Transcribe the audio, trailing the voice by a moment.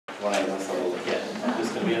when I was a little kid. I was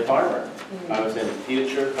going to be a farmer. I was in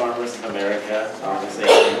Future Farmers of America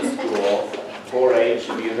organization in school. 4-H,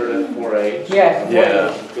 have you heard of 4-H? Yes.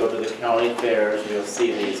 Yeah. Go to the county fairs, you'll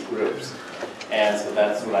see these groups. And so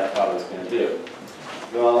that's what I thought I was going to do.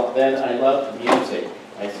 Well, then I loved music.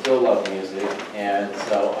 I still love music. And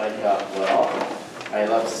so I thought, well, I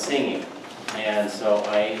love singing. And so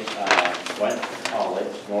I went to college,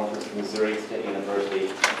 Northwest Missouri State University,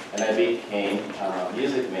 and I became a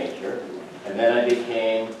music major. And then I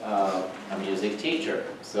became a music teacher.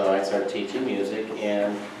 So I started teaching music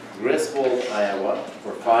in Griswold, Iowa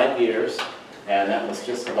for 5 years, and that was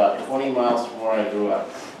just about 20 miles from where I grew up.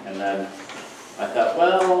 And then I thought,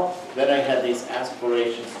 well, then I had these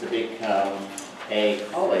aspirations to become a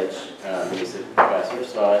college music professor,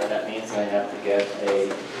 so that means I have to get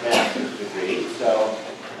a master's degree. So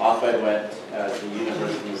off I went to the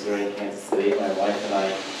University of Missouri in Kansas City. My wife and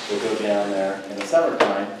I would go down there in the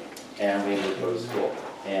summertime, and we would go to school.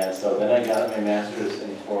 And so then I got my master's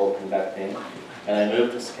in choral conducting, and I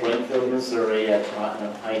moved to Springfield, Missouri. I taught in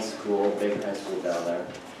a high school, big high school down there.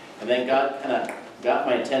 And then God kind of got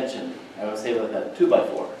my attention, I would say with a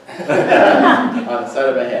 2x4 on the side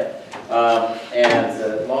of my head.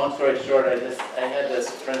 And long story short, I had this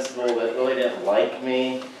principal that really didn't like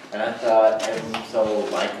me, and I thought, I'm so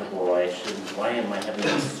likable, why am I having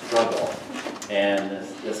this struggle? And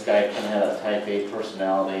this guy kind of had a type A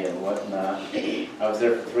personality and whatnot. I was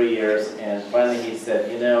there for 3 years, and finally he said,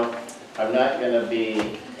 you know, I'm not going to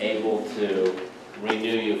be able to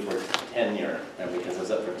renew you for tenure, because I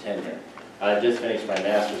was up for tenure. I just finished my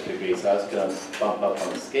master's degree, so I was going to bump up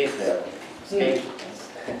on the pay scale.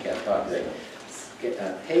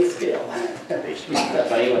 That's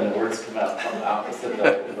funny when the words come out opposite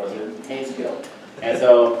the pay scale. And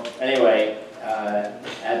so, anyway,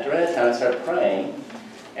 during that time I started praying,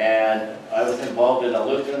 and I was involved in a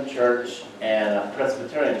Lutheran church and a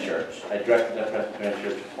Presbyterian church. I directed a Presbyterian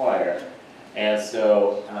church choir. And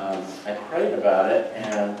so I prayed about it,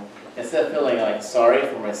 and instead of feeling like sorry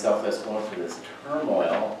for myself that's going through this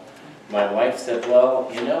turmoil, my wife said, well,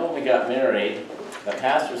 you know, when we got married, the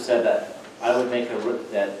pastor said that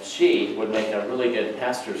she would make a really good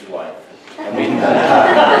pastor's wife. And we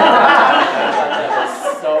that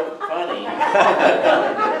was so funny.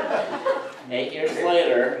 8 years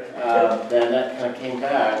later, then that kind of came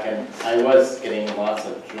back, and I was getting lots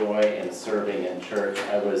of joy in serving in church.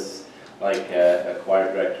 I was like a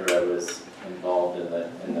choir director. I was involved in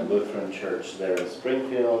the Lutheran church there in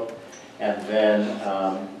Springfield, and then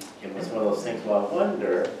it was one of those things. Well, I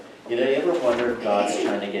wonder, you ever wonder if God's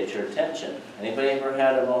trying to get your attention? Anybody ever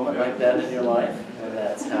had a moment like that in your life when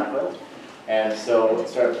that's happened? And so I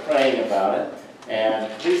started praying about it, and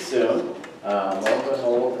pretty soon, lo and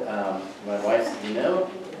behold, my wife said, you know,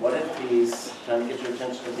 what if he's trying to get your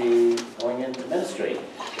attention to be going into ministry?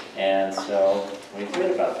 And so we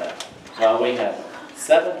prayed about that. Well, we had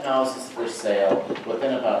 7 houses for sale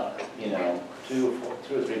within about, 2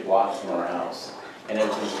 or 3 blocks from our house. And it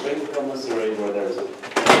was in Springfield, Missouri, where there's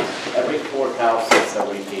every 4th house is a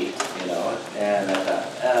repeat, And I thought,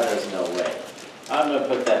 there's no way. I'm going to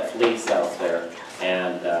put that fleece out there,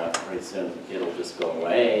 and pretty soon it'll just go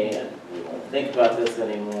away, and we won't think about this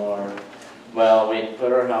anymore. Well, we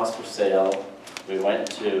put our house for sale. We went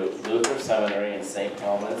to Luther Seminary in St.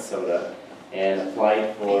 Paul, Minnesota, and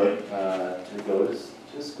applied to go to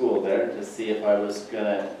school there to see if I was going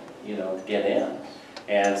to, get in.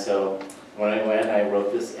 And so when I went, I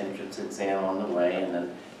wrote this entrance exam on the way, and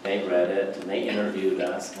then they read it, and they interviewed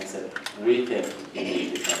us, and they said, we think you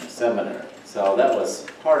need to come to seminary. So that was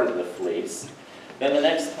part of the fleece. Then the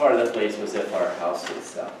next part of the fleece was if our house would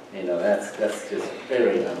sell. That's just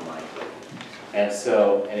very unlikely. And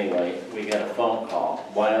so, anyway, we got a phone call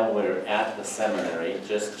while we were at the seminary,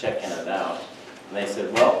 just checking it out. And they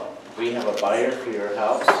said, well, we have a buyer for your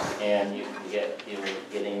house, and you're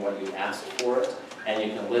getting what you asked for it, and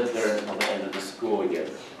you can live there until the end of the school year.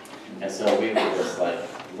 And so we were just like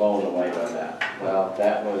blown away by that. Well,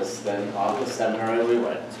 that was then off the seminary we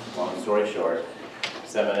went, long story short.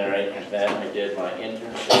 Seminary, and then I did my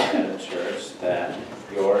internship at a church that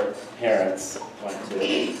your parents went to.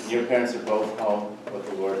 Your parents are both home with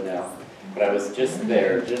the Lord now. But I was just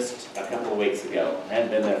there just a couple of weeks ago. I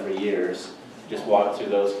hadn't been there for years. Just walked through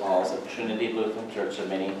those halls of Trinity Lutheran Church in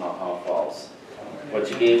Minnehaha Falls. What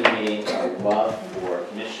you gave me a love for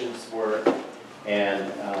missions work,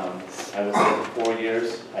 and I was there for 4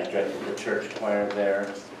 years. I directed the church choir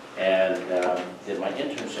there, and did my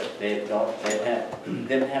internship. They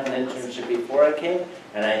didn't have an internship before I came,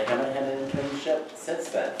 and I haven't had an internship since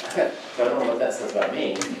then. So I don't know what that says about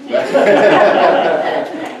me.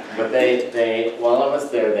 But while I was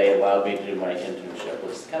there, they allowed me to do my internship,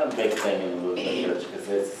 which is kind of a big thing in the Lutheran church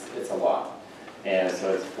because it's a lot. And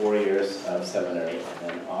so it's 4 years of seminary, and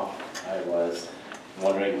then off I was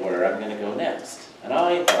wondering where I'm going to go next. And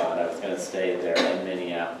I thought I was going to stay there in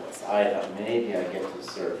Minneapolis. I thought maybe I get to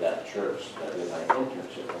serve that church that did my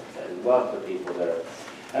internship because I love the people there.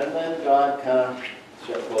 And then God kind of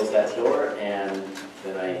closed that door, and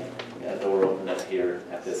then a door opened up here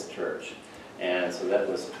at this church. And so that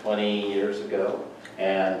was 20 years ago,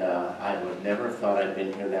 and I would never thought I'd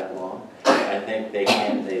been here that long. I think they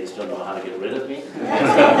just don't know how to get rid of me.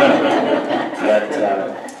 But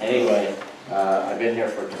anyway, I've been here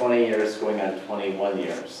for 20 years, going on 21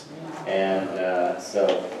 years. And so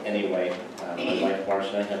anyway, my wife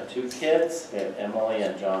Marcia and I have 2 kids. We have Emily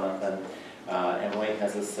and Jonathan. Emily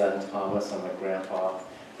has a son, Thomas. I'm a grandpa.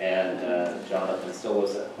 And Jonathan still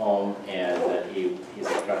lives at home, and he's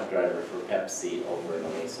a truck driver for Pepsi over in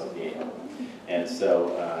Aliso Viejo. And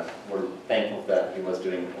so we're thankful that he was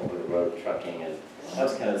doing over-the-road trucking, and that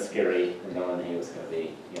was kind of scary, knowing that he was going to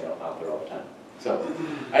be, out there all the time. So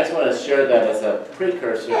I just want to share that as a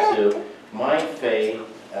precursor to my faith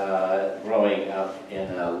growing up in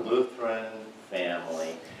a Lutheran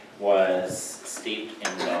family was steeped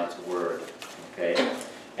in God's Word, okay?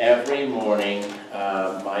 Every morning,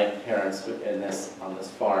 my parents would, on this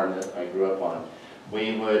farm that I grew up on,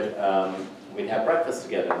 we'd have breakfast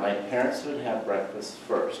together. My parents would have breakfast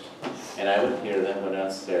first, and I would hear them go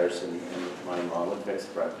downstairs, and my mom would fix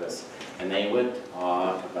breakfast, and they would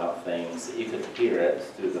talk about things. You could hear it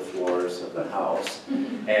through the floors of the house.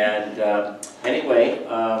 And anyway,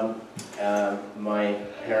 my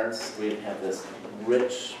parents, we'd have this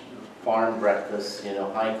rich farm breakfast,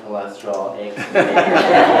 high cholesterol, eggs, butter,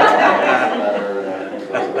 and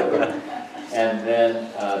everything. And then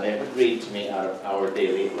they would read to me out of Our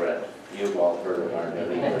Daily Bread. You've all heard of Our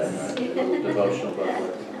Daily Bread, our devotional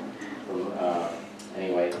booklet.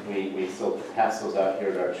 Anyway, we still pass those out here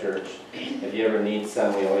at our church. If you ever need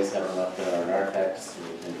some, we always have them up there in our text, and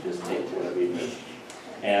you can just take whatever you need.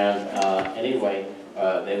 And anyway,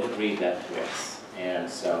 they would read that to us. And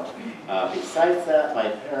so, besides that, my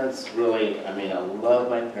parents really, I love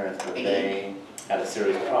my parents, but they had a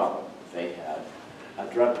serious problem. They had a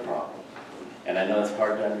drug problem. And I know it's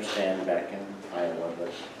hard to understand back in Iowa,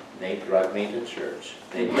 but they drugged me to church.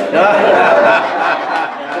 They drugged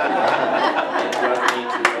me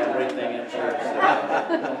to everything at church.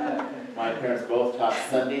 My parents both taught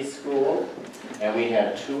Sunday school, and we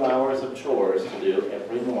had 2 hours of chores to do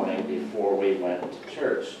every morning before we went to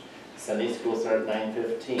church. Sunday school started at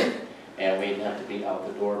 9:15, and we'd have to be out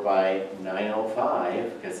the door by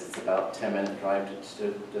 9:05 because it's about 10-minute drive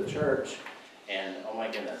to church. And oh my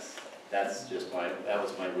goodness, that was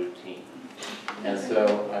my routine. And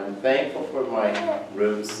so I'm thankful for my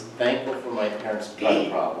roots, thankful for my parents' drug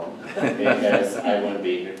problem, because I wouldn't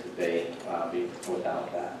be here today without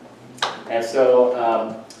that. And so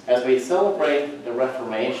as we celebrate the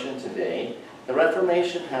Reformation today, the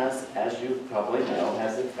Reformation has, as you probably know,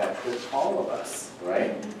 has affected all of us,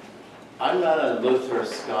 right? I'm not a Luther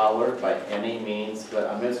scholar by any means, but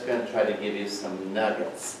I'm just going to try to give you some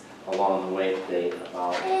nuggets along the way today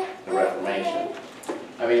about the Reformation.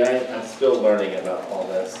 I'm still learning about all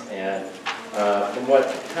this, and from what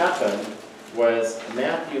happened was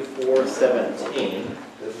Matthew 4:17.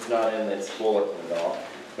 This is not in this bulletin at all,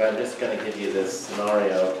 but I'm just going to give you this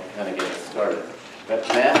scenario to kind of get it started. But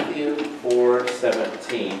Matthew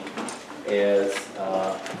 4:17 is,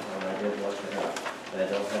 I did look it up, and I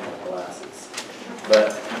don't have my glasses.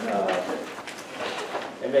 But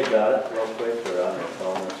anybody got it real quick, or on their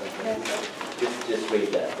phone or something? Just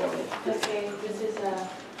read that for me. Okay, this is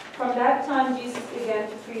from that time Jesus began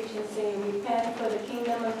to preach and say, repent, for the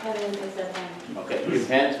kingdom of heaven is at hand. Okay,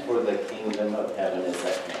 repent, for the kingdom of heaven is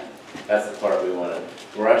at hand. That's the part we wanted.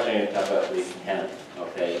 We're actually going to talk about repent,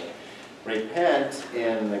 okay? Repent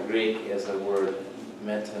in the Greek is a word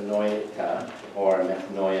metanoia, or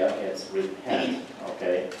metanoia, it's repent,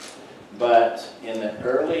 okay? But in the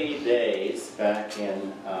early days, back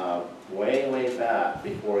in way back,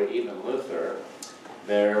 before even Luther,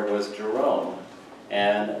 there was Jerome.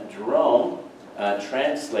 And Jerome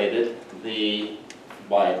translated the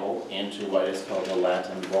Bible into what is called the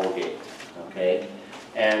Latin Vulgate, okay?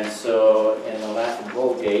 And so in the Latin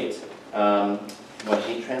Vulgate, when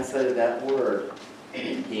he translated that word,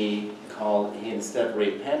 he instead of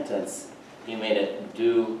repentance, he made it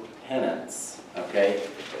do penance, okay?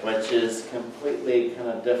 Which is completely kind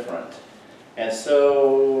of different. And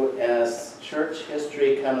so as church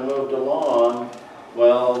history kind of moved along,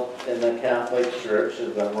 Well, in the Catholic Church,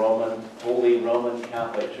 in the Holy Roman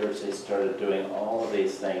Catholic Church, they started doing all of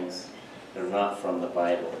these things that are not from the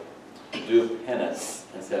Bible. Do penance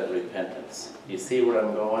instead of repentance. You see where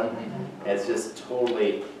I'm going? It's just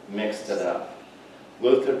totally mixed it up.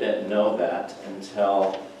 Luther didn't know that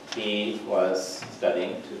until he was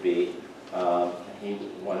studying to be, he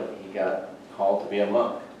got called to be a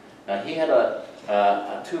monk. Now he had a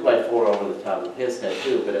 2x4 over the top of his head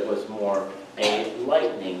too, but it was more a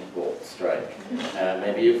lightning bolt strike.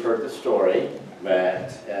 Maybe you've heard the story,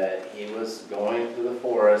 but he was going through the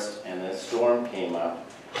forest and a storm came up,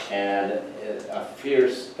 and a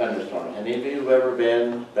fierce thunderstorm. Any of you have ever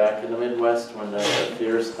been back in the Midwest when there's a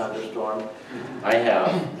fierce thunderstorm? I have,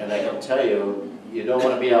 and I can tell you, you don't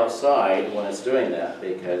want to be outside when it's doing that,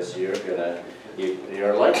 because you're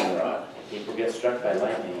a lightning rod. People get struck by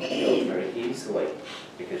lightning and killed very easily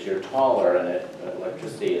because you're taller and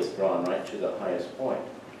electricity is drawn right to the highest point.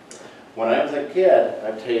 When I was a kid,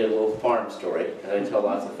 I'll tell you a little farm story, because I tell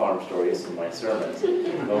lots of farm stories in my sermons.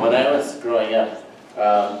 But when I was growing up,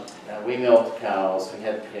 we milked cows, we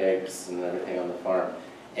had pigs and everything on the farm.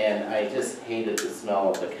 And I just hated the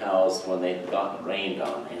smell of the cows when they'd gotten rained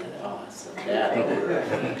on. And oh, it's a bad odor.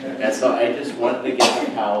 And so I just wanted to get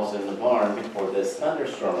the cows in the barn before this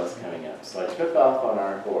thunderstorm was coming up. So I took off on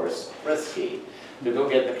our horse, Frisky, to go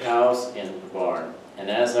get the cows in the barn. And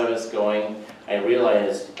as I was going, I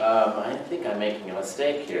realized, I think I'm making a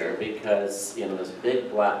mistake here, because this big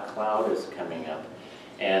black cloud is coming up.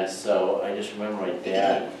 And so I just remember my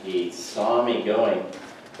dad, he saw me going.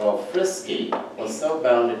 Well, Frisky was so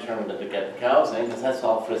bound determined to get the cows in, because that's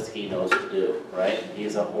all Frisky knows to do, right?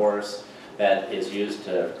 He's a horse that is used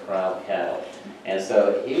to corral cattle. And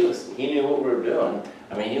so he knew what we were doing.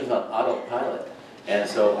 I mean, he was on autopilot. And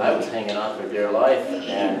so I was hanging on for dear life,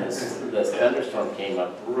 and this thunderstorm came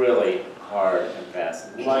up really hard and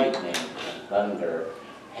fast. Lightning, thunder,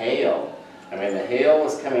 hail. I mean, the hail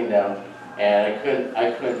was coming down, and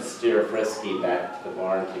I couldn't steer Frisky back to the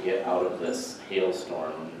barn to get out of this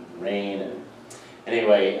hailstorm and rain. And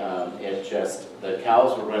anyway, the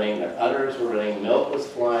cows were running, their udders were running, milk was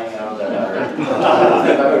flying out of their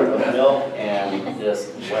udder with milk, and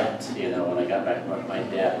just wet, when I got back. My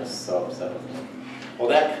dad was so upset with me. Well,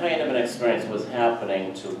 that kind of an experience was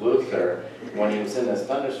happening to Luther when he was in this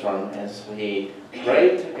thunderstorm, and so he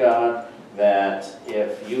prayed to God that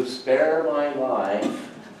if you spare my life,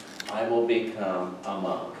 I will become a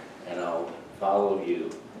monk, and I'll follow you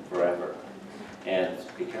forever. And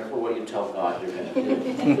be careful what you tell God you're going to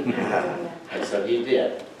do. And so he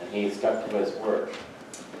did, and he stuck to his word.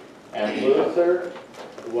 And Luther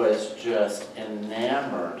was just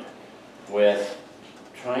enamored with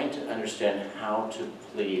trying to understand how to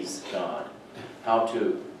please God, how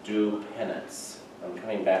to do penance. I'm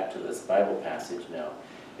coming back to this Bible passage now,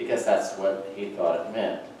 because that's what he thought it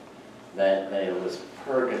meant. That there was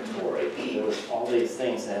purgatory. There was all these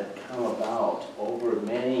things that had come about over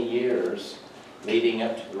many years leading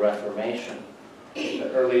up to the Reformation.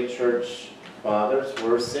 The early church fathers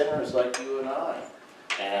were sinners like you and I,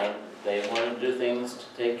 and they wanted to do things to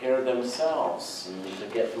take care of themselves and to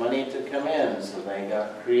get money to come in, so they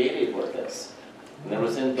got creative with this. And there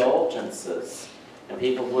was indulgences, and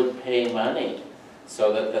people would pay money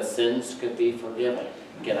so that the sins could be forgiven.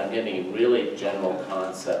 Again, I'm getting really general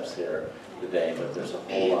concepts here today, but there's a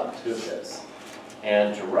whole lot to this.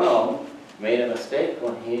 And Jerome made a mistake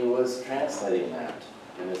when he was translating that.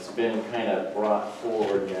 And it's been kind of brought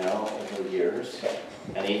forward now over years.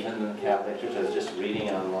 And even in the Catholic Church, I was just reading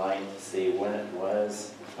online to see when it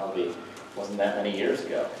was. Probably wasn't that many years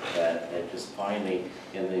ago that they just finally,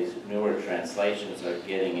 in these newer translations, are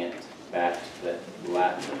getting it back to the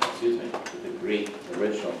Latin, to the Greek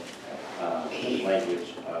original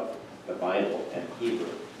language of the Bible and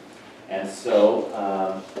Hebrew. And so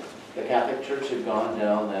the Catholic Church had gone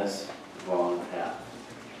down this wrong path.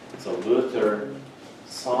 So Luther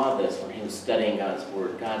saw this when he was studying God's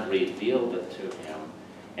Word. God revealed it to him,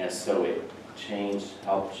 and so it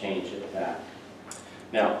helped change it back.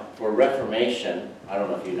 Now, for Reformation, I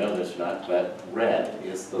don't know if you know this or not, but red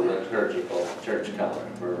is the liturgical church color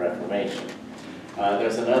for Reformation.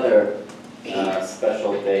 There's another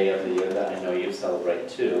special day of the year that I know you celebrate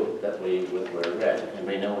too, that we would wear red.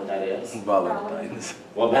 Anybody know what that is? Valentine's.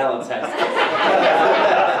 Well, Valentine's Day.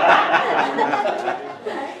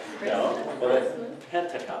 No, well, it's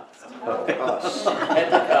Pentecost. Pentecost,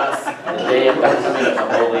 the day of the coming of the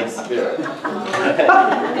Holy Spirit.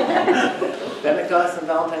 Pentecost and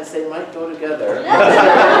Valentine's Day might go together.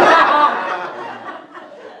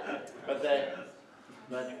 But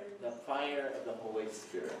the fire of the Holy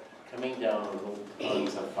Spirit coming down with little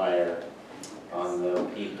tongues of fire on the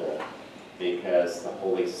people because the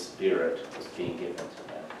Holy Spirit was being given to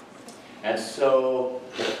them. And so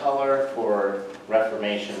the color for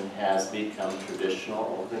Reformation has become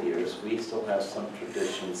traditional over the years. We still have some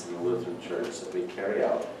traditions in the Lutheran Church that we carry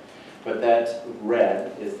out, but that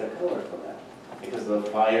red is the color for that because of the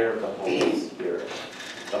fire of the Holy Spirit.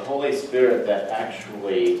 The Holy Spirit that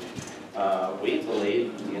actually, we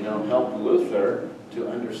believe, helped Luther to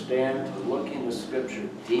understand, to look into Scripture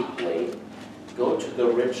deeply, go to the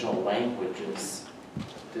original languages,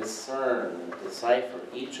 discern and decipher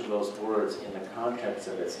each of those words in the context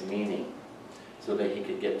of its meaning so that he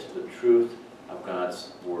could get to the truth of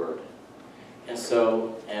God's Word. And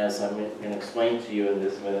so, as I'm going to explain to you in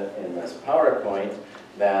this minute, in this PowerPoint,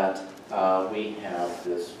 that we have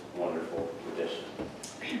this wonderful tradition.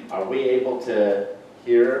 Are we able to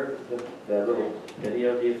hear the little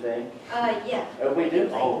video, do you think? Yeah. Oh, we do?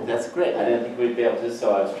 Oh, that's great. I didn't think we'd be able to,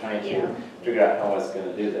 so I was trying to figure out how I was going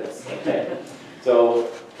to do this. Okay. So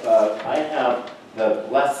I have the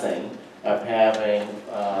blessing of having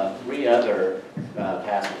three other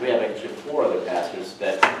pastors. We have actually four other pastors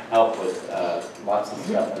that help with lots of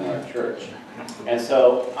stuff in our church. And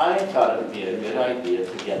so I thought it would be a good idea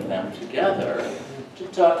to get them together to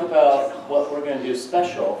talk about what we're going to do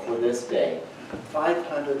special for this day.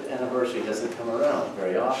 500th anniversary doesn't come around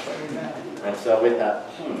very often. And so we thought,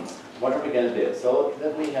 what are we going to do? So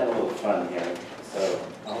then we had a little fun here. So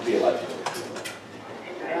I'll be like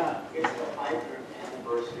it's the 500th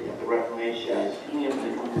anniversary of the Reformation. It's coming up in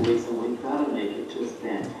a couple of weeks, and we've got to make it just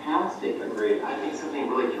fantastic. Agreed. I think something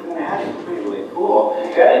really dramatic, really cool. And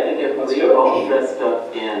I think if we are all dressed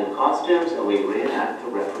up in costumes and we reenact the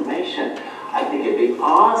Reformation, I think it'd be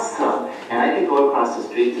awesome. And I could go across the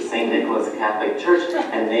street to St. Nicholas Catholic Church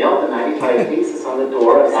and nail the 95 theses on the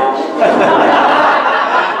door of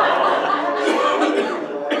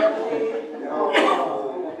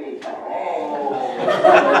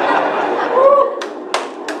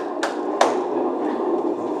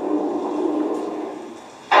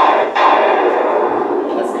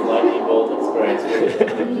That's the lucky bold experience.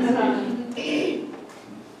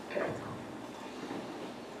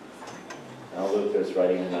 Now Luther's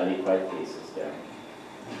writing 95 theses down.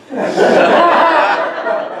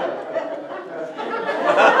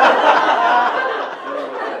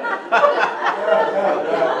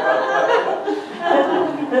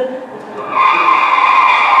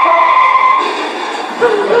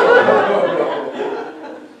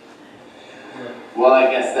 Well,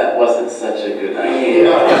 I guess that wasn't such a good idea.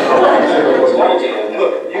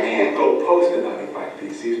 Look, you can't go post the 95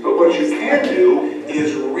 Theses, but what you can do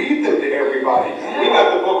is read them to everybody. We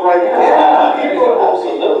got the book right here. People will be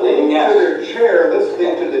glued to their chair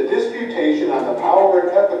listening to the disputation on the power and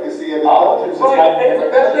efficacy of indulgences.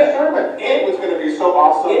 That's the sermon. It was going to be so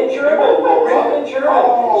awesome. In German. Written in German.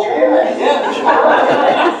 Oh, yeah.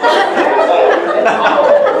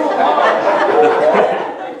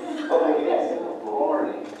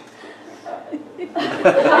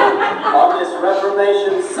 On this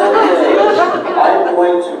Reformation Sunday, I'm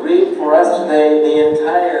going to read for us today the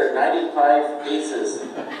entire 95 Theses,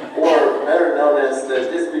 or better known as the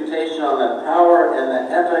Disputation on the Power and the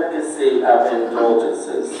Efficacy of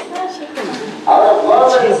Indulgences. Out of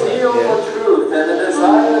love and zeal for truth and the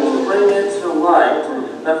desire to bring it to light,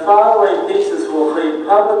 the following thesis will be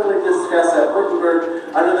publicly discussed at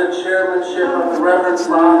Wittenberg under the chairmanship of the Reverend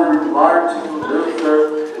Father Martin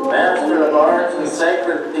Luther, Master of Arts and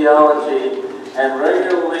Sacred Theology, and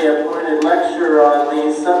regularly appointed lecturer on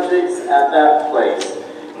these subjects at that place.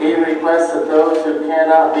 He requests that those who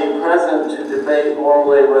cannot be present to debate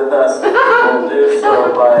orally with us will do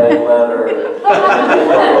so by letter. In the name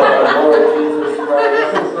of our Lord Jesus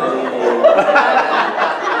Christ, amen.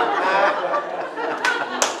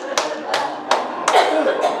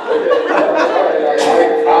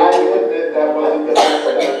 That wasn't the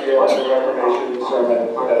best Reformation sermon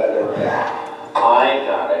that I've ever had. I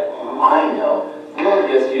got it. I know. We'll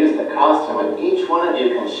just use the costume, and each one of you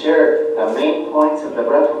can share the main points of the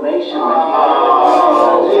Reformation. You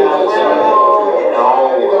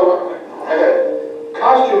know what?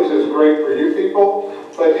 Costumes is great for you people,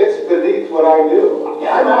 but it's beneath what I do.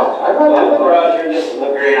 Yeah, I'm out. I'm not doing it. Roger, just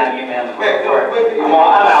look great on you, man. I'm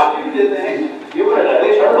out. You did that. You were an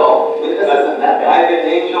turtle. Listen, I've been an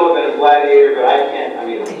angel, I've been a gladiator, but I can't,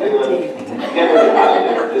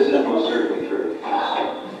 this is most certainly true.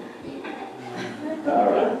 All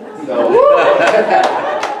right. So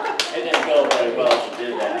it didn't go very well to do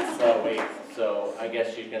that. So I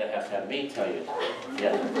guess you're going to have me tell you.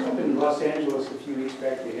 Yeah. Up in Los Angeles a few weeks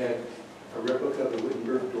back, they had a replica of the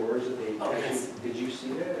Wittenberg doors that they Oh, actually, yes. did you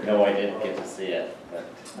see that? or- No, I didn't get to see it, but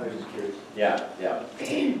I was just curious. yeah, yeah.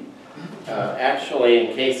 Actually,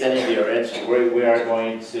 in case any of you are interested, we are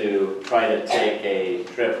going to try to take a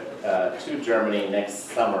trip to Germany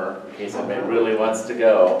next summer, in case anybody really wants to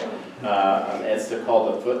go. It's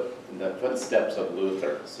called the Footsteps of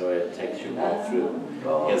Luther. So it takes you all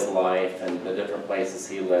through his life and the different places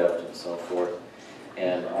he lived and so forth,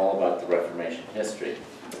 and all about the Reformation history.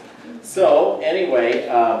 So anyway,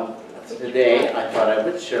 today I thought I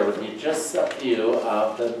would share with you just a few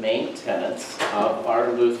of the main tenets of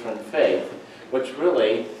our Lutheran faith, which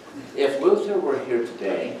really, if Luther were here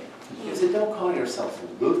today, he said, don't call yourselves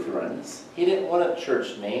Lutherans. He didn't want a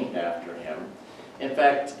church named after him. In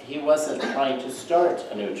fact, he wasn't trying to start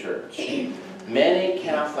a new church. Many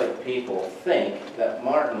Catholic people think that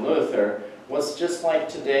Martin Luther was just like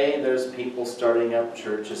today. There's people starting up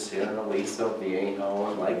churches here in Aliso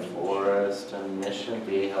Viejo and Lake Forest and Mission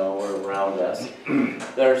Viejo or around us.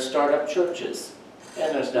 There are startup churches,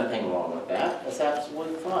 and there's nothing wrong with that. That's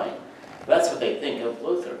absolutely fine. That's what they think of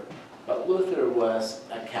Luther. But Luther was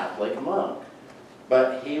a Catholic monk,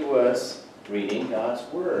 but he was reading God's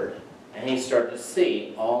Word, and he started to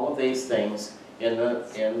see all of these things in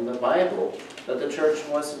the Bible that the church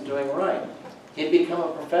wasn't doing right. He'd become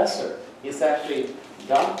a professor. He's actually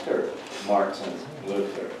Dr. Martin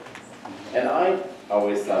Luther. And I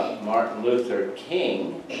always thought Martin Luther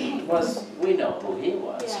King was, we know who he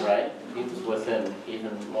was, Yeah. right? He was within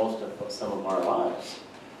even some of our lives.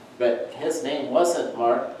 But his name wasn't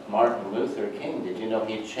Martin Luther King. Did you know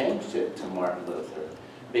he changed it to Martin Luther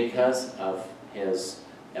because of his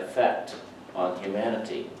effect on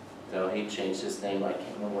humanity? So he changed his name. I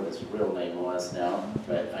can't remember what his real name was now,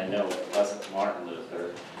 but I know it wasn't Martin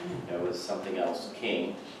Luther. It was something else,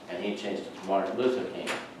 King, and he changed it to Martin Luther King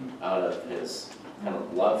out of his kind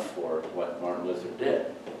of love for what Martin Luther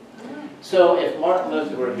did. So if Martin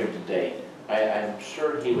Luther were here today, I'm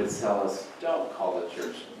sure he would tell us, don't call the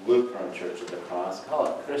church Lutheran Church of the Cross, call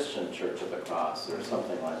it Christian Church of the Cross, or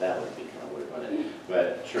something like that would be kind of weird, wouldn't it?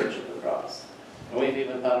 But Church of the Cross. And we've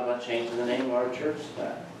even thought about changing the name of our church to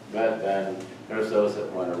that. But then there's those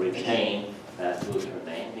that want to retain that Lutheran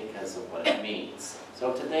name because of what it means.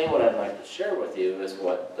 So today what I'd like to share with you is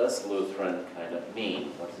what does Lutheran kind of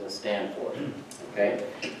mean? What does it stand for? Okay?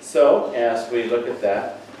 So as we look at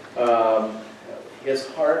that, his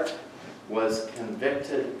heart was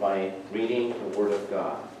convicted by reading the Word of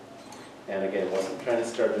God. And again, wasn't trying to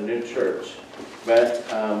start a new church. But,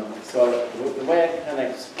 so the way I kind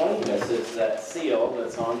of explain this is that seal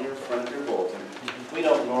that's on your front of your bulletin. We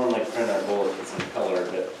don't normally print our bulletins in color,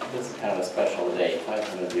 but this is kind of a special day.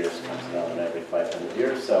 500 years comes around every 500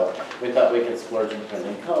 years, so we thought we could splurge and print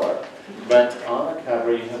in color. But on the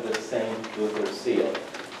cover, you have the same Luther seal.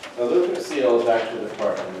 The Luther seal is actually the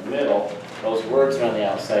part in the middle. Those words on the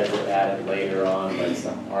outside were added later on by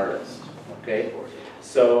some artist. Okay?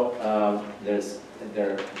 So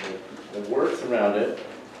the words around it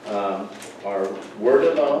are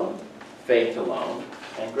word alone, faith alone,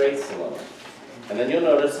 and grace alone. And then you'll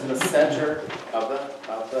notice in the center of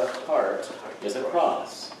the heart is a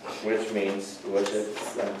cross, which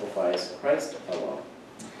exemplifies Christ alone.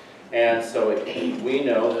 And so we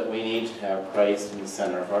know that we need to have Christ in the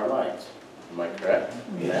center of our lives. Am I correct?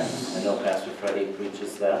 Yes. I know Pastor Freddie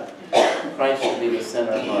preaches that. Christ should be the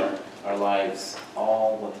center of our lives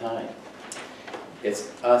all the time.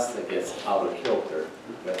 It's us that gets out of kilter.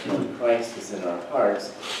 But when Christ is in our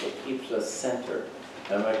hearts, it keeps us centered.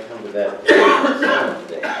 I might come to that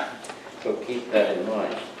today. So keep that in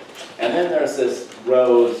mind. And then there's this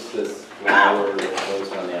rose, this flower that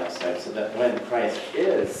goes on the outside, so that when Christ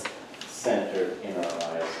is centered in our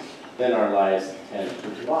lives, then our lives tend to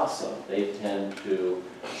blossom. They tend to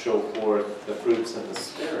show forth the fruits of the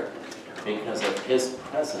Spirit because of His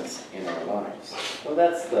presence in our lives. So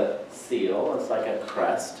that's the seal. It's like a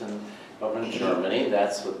crest. And over in Germany,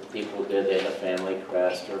 that's what people did. They had a family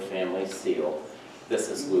crest or family seal. This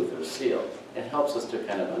is Luther's seal. It helps us to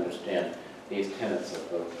kind of understand these tenets of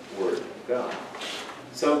the Word of God.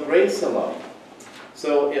 So grace alone.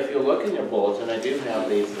 So if you look in your bulletin, I do have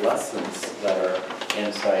these lessons that are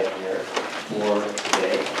inside here for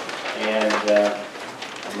today. And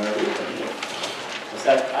I'm going to read them here. In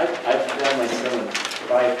fact, I've done my sermon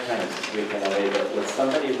 5 times this weekend already, but would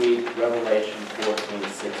somebody read Revelation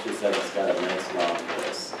 14:6-7? It's got a nice long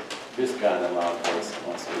voice. Who's got a long voice and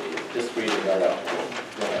wants to read it? Just read it right out.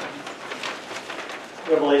 Go ahead.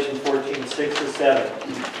 Revelation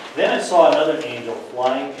 14:6-7. Then I saw another angel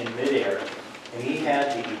flying in midair, and he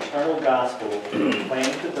had the eternal gospel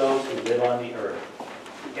proclaimed to those who live on the earth,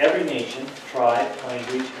 to every nation, tribe,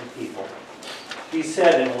 language, and people. He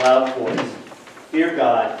said in a loud voice, "Fear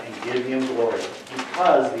God and give him glory,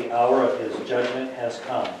 because the hour of his judgment has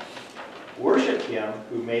come. Worship him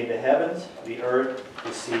who made the heavens, the earth,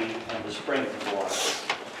 the sea, and the springs of water."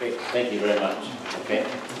 Okay, thank you very much. Okay.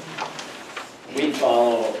 We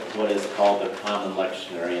follow what is called the common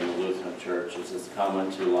lectionary in the Lutheran Church. This is common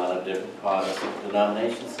to a lot of different Protestant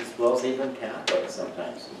denominations, as well as even Catholics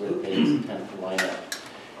sometimes, where things tend to line up.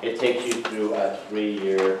 It takes you through a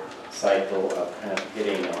 3-year cycle of kind of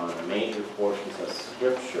hitting on major portions of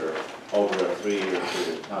Scripture over a 3-year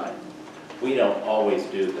period of time. We don't always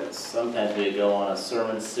do this. Sometimes we go on a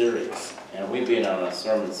sermon series, and we've been on a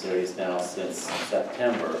sermon series now since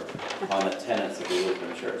September on the tenets of the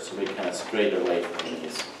Lutheran Church, so we kind of strayed away from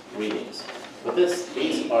these readings. But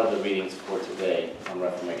these are the readings for today on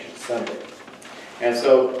Reformation Sunday. And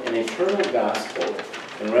so, an eternal gospel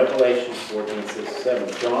in Revelation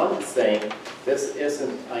 14:6-7, John is saying this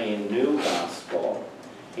isn't a new gospel.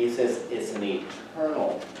 He says it's an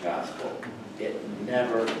eternal gospel. It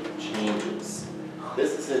never changes.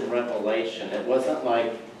 This is in Revelation. It wasn't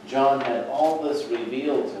like John had all this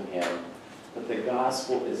revealed to him, but the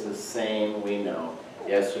gospel is the same we know,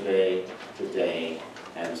 yesterday, today,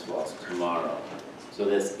 and as well as tomorrow. So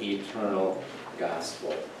this eternal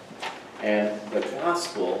gospel. And the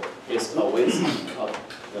gospel is always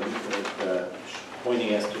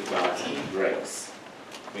pointing us to God's grace.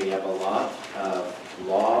 We have a lot of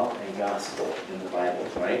law and gospel in the Bible,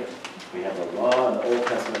 right? We have the law in the Old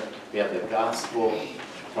Testament. We have the gospel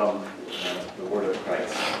from the Word of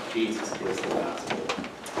Christ. Jesus is the gospel.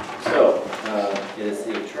 So, it is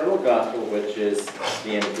the eternal gospel, which is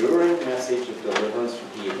the enduring message of deliverance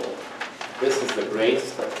from evil. This is the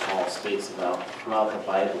grace that Paul speaks about throughout the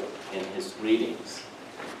Bible in his readings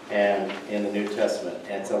and in the New Testament.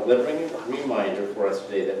 And it's a living reminder for us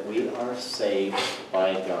today that we are saved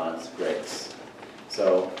by God's grace.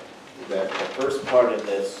 So, the first part of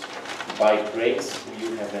this, by grace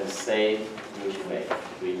you have been saved through faith.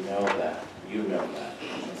 We know that. You know that.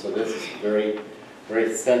 And so this is very,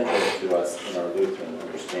 very central to us in our Lutheran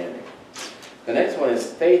understanding. The next one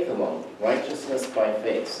is faith alone, righteousness by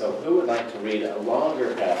faith. So who would like to read a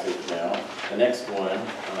longer passage now? The next one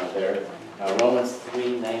there, Romans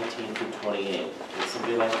 3:19-28. Would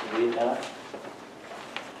somebody like to read that?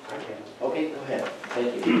 Okay, go ahead.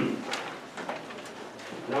 Thank you.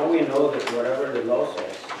 Now we know that whatever the law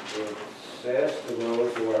says, it says to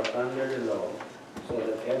those who are under the law, so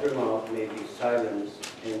that every mouth may be silenced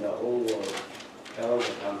and the whole world held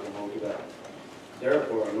accountable to God.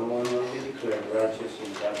 Therefore, no one will be declared righteous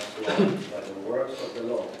in God's law by the works of the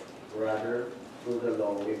law. Rather, through the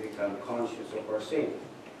law we become conscious of our sin.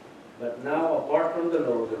 But now, apart from the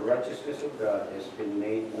law, the righteousness of God has been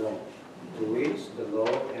made known, to which the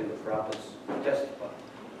law and the prophets testify.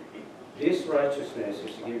 This righteousness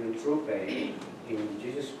is given through faith in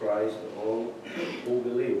Jesus Christ to all who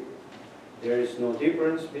believe. There is no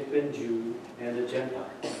difference between Jew and the Gentile,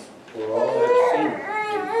 for all have sinned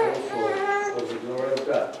and fall short of the glory of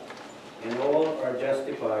God, and all are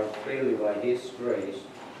justified freely by His grace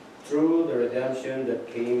through the redemption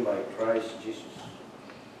that came by Christ Jesus.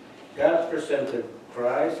 God presented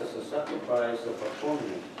Christ as a sacrifice of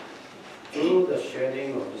atonement through the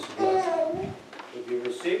shedding of His blood, to be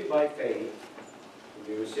received by faith.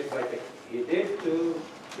 To be received by faith. He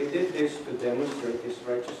did this to demonstrate His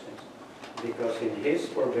righteousness, because in His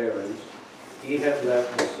forbearance He had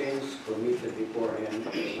left the sins committed before Him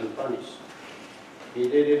unpunished. He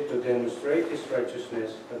did it to demonstrate His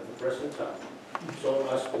righteousness at the present time, so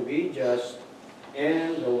as to be just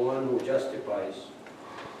and the one who justifies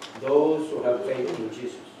those who have faith in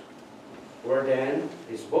Jesus. Where then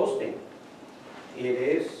is boasting? It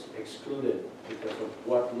is excluded because of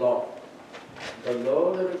what law? The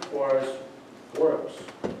law that requires works.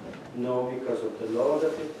 No, because of the law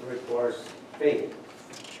that it requires faith.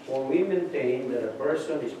 For we maintain that a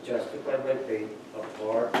person is justified by faith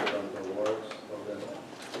apart from the works of the law.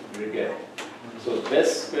 Very good. So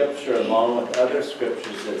this scripture, along with other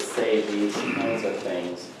scriptures that say these kinds of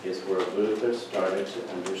things, is where Luther started to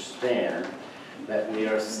understand that we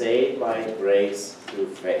are saved by grace through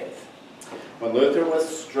faith. When Luther was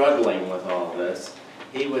struggling with all this,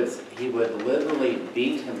 he would literally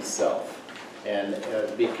beat himself, and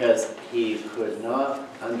because he could not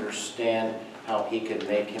understand how he could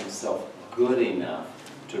make himself good enough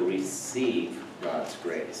to receive God's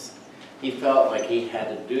grace. He felt like he had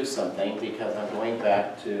to do something, because I'm going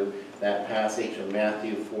back to that passage of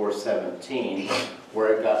Matthew 4:17,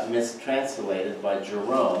 where it got mistranslated by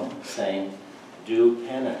Jerome, saying, do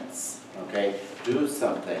penance, okay? Do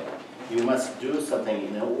something. You must do something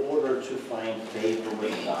in order to find favor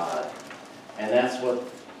with God. And that's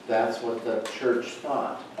what the church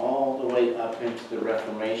thought, all the way up into the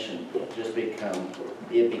Reformation.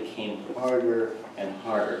 It became harder and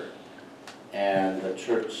harder. And the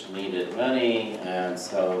church needed money, and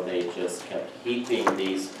so they just kept heaping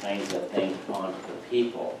these kinds of things onto the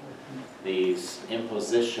people. These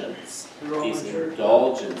impositions, these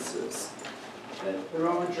indulgences. The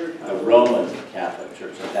Roman Church. The Roman Catholic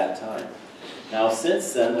Church at that time. Now,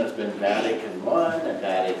 since then, there's been Vatican I and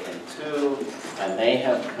Vatican II, and they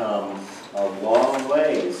have come a long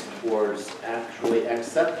ways towards actually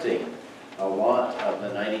accepting a lot of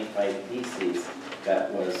the 95 Theses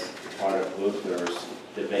that was part of Luther's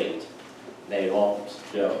debate. They won't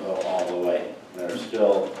still go all the way. They're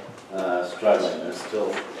still struggling. There's still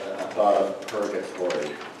a thought of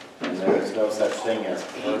purgatory, and there is no such thing as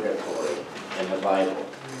purgatory in the Bible.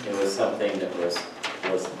 It was something that was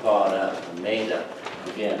thought up and made up,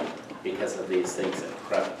 again, because of these things that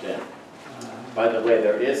crept in. By the way,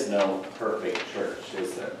 there is no perfect church,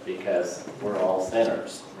 is there? Because we're all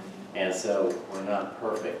sinners, and so we're not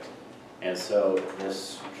perfect. And so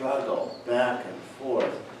this struggle back and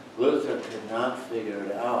forth, Luther could not figure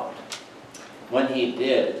it out. When he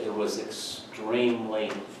did, it was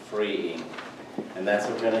extremely freeing. And that's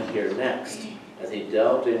what we're going to hear next. As he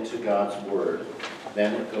delved into God's Word,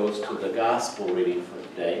 then it goes to the gospel reading for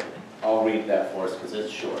today. I'll read that for us because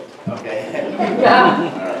it's short, okay? All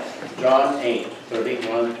right. John 8,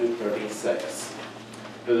 31 through 36.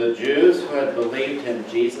 To the Jews who had believed him,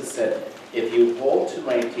 Jesus said, "If you hold to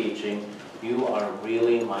my teaching, you are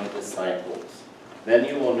really my disciples. Then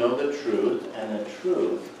you will know the truth, and the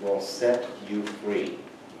truth will set you free."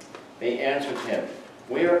 They answered him,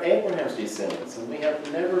 "We are Abraham's descendants, and we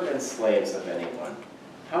have never been slaves of anyone.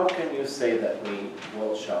 How can you say that we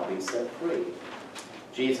shall be set free?"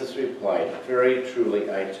 Jesus replied, "Very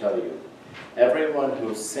truly I tell you, everyone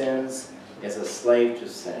who sins is a slave to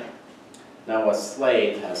sin. Now a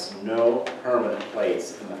slave has no permanent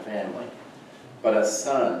place in the family, but a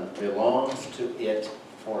son belongs to it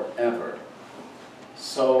forever.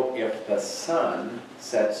 So if the Son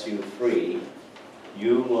sets you free,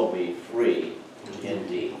 you will be free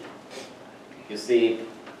indeed." You see,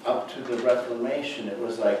 up to the Reformation, it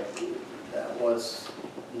was like that was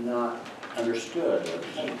not understood or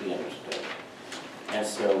can't be understood. And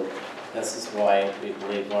so this is why we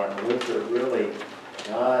believe Martin Luther really,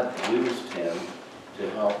 God used him to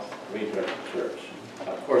help redirect the church.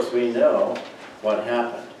 Of course, we know what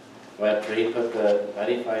happened. After he put the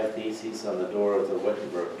 95 Theses on the door of the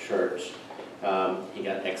Wittenberg church, he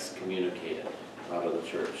got excommunicated out of the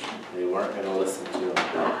church. They weren't going to listen to him,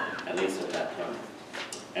 at least at that time.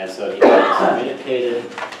 And so he got excommunicated,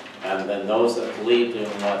 and then those that believed in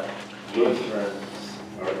what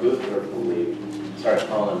Luther believed started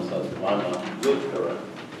calling themselves, "I'm a Lutheran.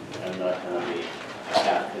 I'm not going to be a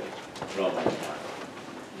Catholic, Roman Catholic."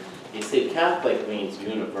 You see, Catholic means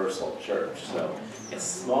universal church, so a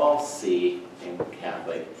small c in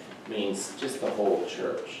Catholic means just the whole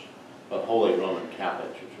church. But Holy Roman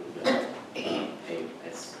Catholic Church would have been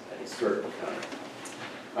a certain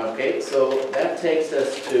kind. Okay, so that takes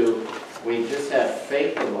us to, we just have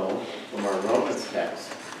faith alone from our Romans text.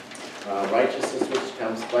 Righteousness which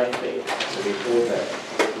comes by faith. So we told that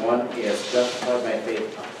one is justified by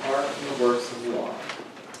faith apart from the works of the law.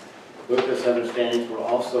 Luther's understandings were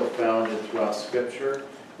also founded throughout Scripture,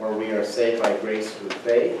 where we are saved by grace through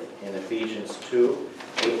faith. In Ephesians 2,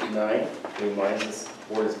 8-9, reminds us,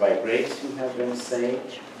 "For it is by grace you have been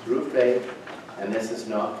saved through faith, and this is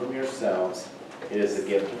not from yourselves, it is a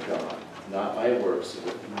gift of God, not by works, so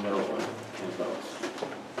that no one can boast."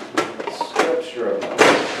 Scripture alone,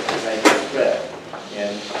 as I just read in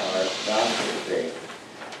our gospel today,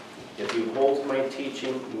 "If you hold my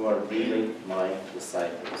teaching, you are really my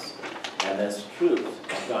disciples." And this truth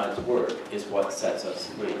of God's Word is what sets us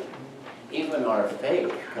free. Even our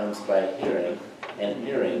faith comes by hearing, and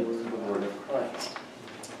hearing the Word of Christ.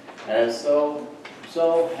 And I'm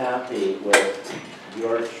so happy with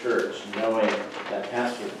your church, knowing that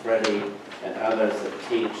Pastor Freddie and others that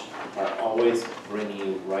teach are always bringing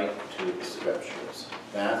you right to the Scriptures.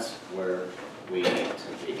 That's where we need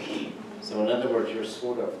to be. So in other words, you're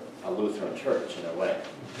sort of a Lutheran church in a way,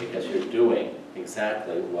 because you're doing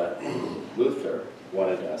exactly what Luther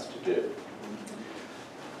wanted us to do.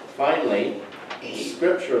 Finally,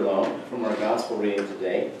 Scripture alone from our gospel reading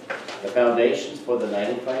today, the foundations for the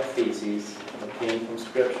 95 Theses came from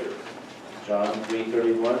Scripture. John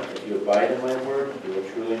 3:31, "If you abide in my word, you will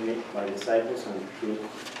truly be my disciples, and the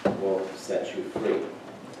truth will set you free."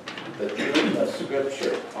 The truth of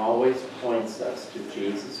Scripture always points us to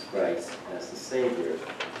Jesus Christ as the Savior.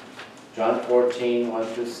 John 14, 1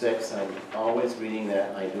 through 6, I'm always reading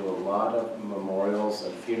that. I do a lot of memorials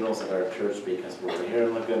and funerals at our church because we're here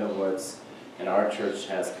in Laguna Woods, and our church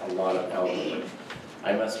has a lot of elderly.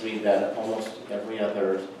 I must read that at almost every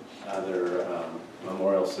other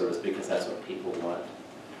memorial service because that's what people want.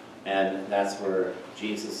 And that's where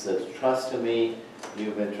Jesus says, trust in me.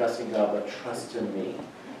 You've been trusting God, but trust in me.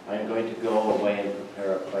 I'm going to go away and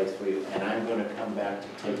prepare a place for you, and I'm going to come back to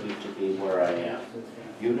take you to be where I am.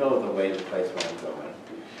 You know the way, the place where I'm going.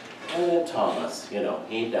 And then Thomas,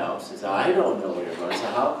 he doubts. He says, I don't know where you're going. So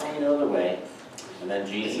how can you know the way? And then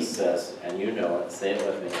Jesus says, and you know it, say it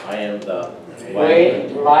with me, I am the way,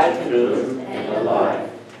 life, truth, and the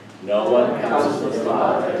life. No one comes to the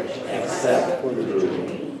Father except through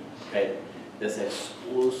me. Okay? This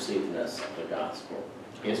exclusiveness of the gospel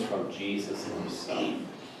is from Jesus himself.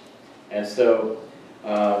 And so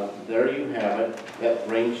there you have it. That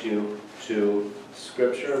brings you to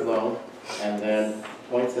Scripture alone, and then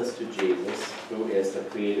points us to Jesus, who is the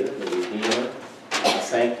Creator, the Redeemer, the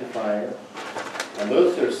Sanctifier. And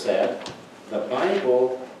Luther said, the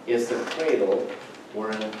Bible is the cradle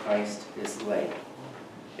wherein Christ is laid.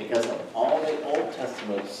 Because of all the Old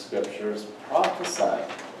Testament scriptures prophesy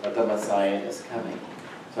that the Messiah is coming.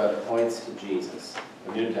 So it points to Jesus.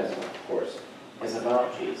 The New Testament, of course, is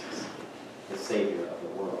about Jesus, the Savior of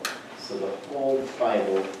the world. So the whole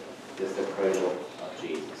Bible is the cradle of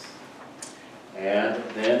Jesus. And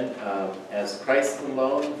then, as Christ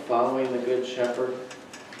alone, following the Good Shepherd,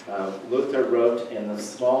 Luther wrote in the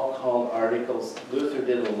small called articles. Luther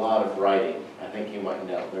did a lot of writing. I think you might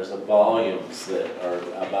know. There's volumes that are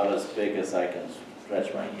about as big as I can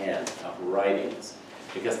stretch my hand of writings.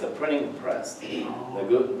 Because the printing press, the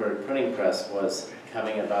Gutenberg printing press was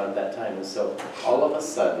coming about at that time. And so all of a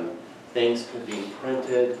sudden, things could be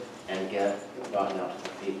printed and get gotten out to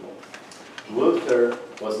the people. Luther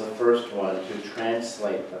was the first one to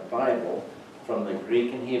translate the Bible from the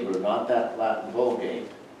Greek and Hebrew, not that Latin Vulgate.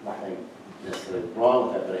 Nothing necessarily wrong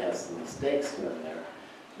with it, but it has some mistakes here and there.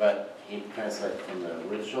 But he translated from the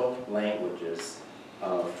original languages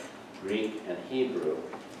of Greek and Hebrew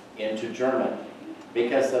into German,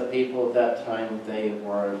 because the people at that time, they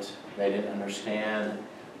didn't understand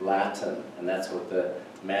Latin, and that's what the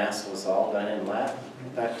Mass was all done in Latin.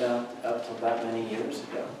 In fact, up to that many years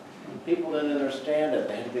ago. People didn't understand it.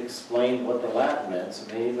 They had to explain what the Latin meant, so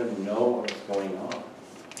they didn't even know what was going on.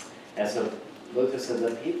 And so Luther said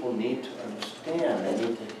that people need to understand.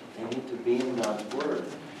 They need to be in God's Word.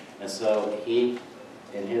 And so he,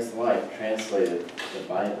 in his life, translated the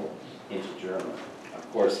Bible into German. Of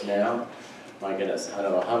course, now, my goodness, I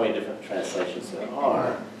don't know how many different translations there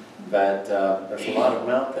are, but there's a lot of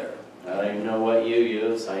them out there. I don't even know what you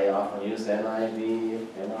use. I often use NIV,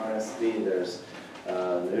 NRSV. There's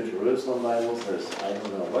New Jerusalem Bibles. There's, I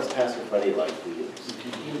don't know, what's Pastor Freddie like to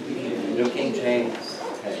use? New King James.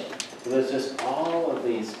 Okay. So there's just all of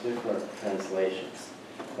these different translations.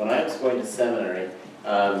 When I was going to seminary,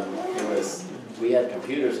 we had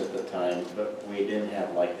computers at the time, but we didn't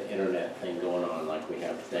have like the internet thing going on like we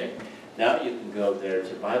have today. Now you can go there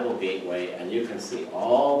to Bible Gateway and you can see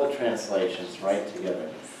all the translations right together.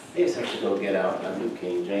 You just have to go get out a New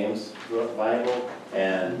King James Bible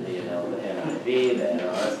and the NIV, the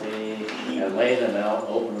NRSV, and lay them out,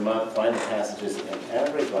 open them up, find the passages in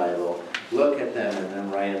every Bible, look at them, and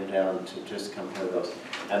then write them down to just compare those.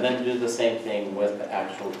 And then do the same thing with the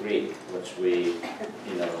actual Greek, which we,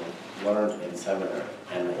 learned in seminary.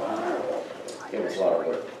 And it was a lot of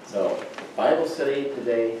work. So Bible study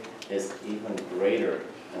today is even greater,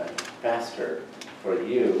 faster for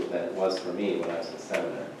you than it was for me when I was in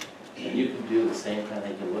seminary. And you can do the same kind of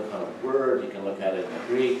thing. You can look on a word, you can look at it in the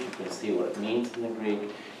Greek, you can see what it means in the Greek,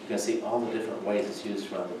 you can see all the different ways it's used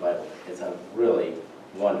throughout the Bible. It's a really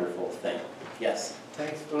wonderful thing. Yes?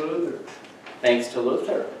 Thanks to Luther. Thanks to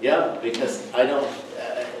Luther, yeah, because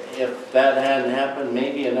if that hadn't happened,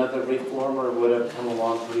 maybe another reformer would have come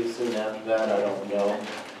along pretty soon after that, I don't know.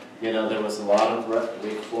 There was a lot of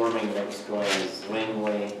reforming that was going on,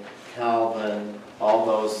 Zwingli, Calvin, all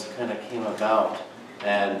those kind of came about,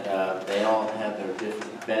 and they all had their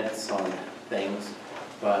different bents on things,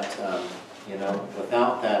 but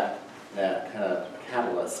without that kind of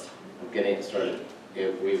catalyst of getting it started,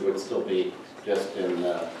 we would still be just in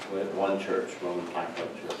one church, Roman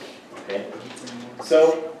Catholic Church. Okay,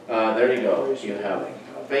 so there you go. You have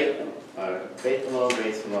faith alone,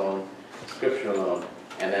 grace alone, Scripture alone,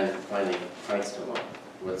 and then finally Christ alone.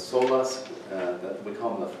 With solas, we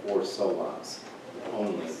call them the four solas, the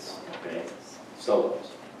onlys, okay,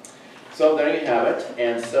 solos. So there you have it.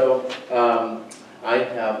 And so I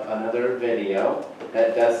have another video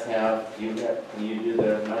that does have, can you do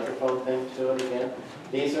the microphone thing to it again?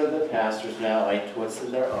 These are the pastors now. I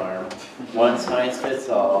twisted their arm. One size fits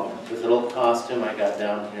all. This little costume I got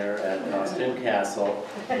down here at Costume Castle.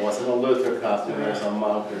 It wasn't a Luther costume, it was a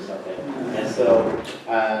monk or something. And so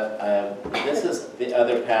this is the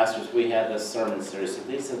other pastors. We had this sermon series. So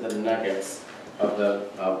these are the nuggets of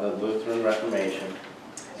the Lutheran Reformation.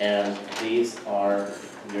 And these are,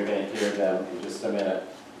 you're going to hear them in just a minute,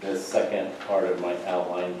 the second part of my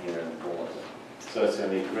outline here in the bulletin. So it's going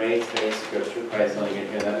to be grace, faith, scripture, Christ, and you're going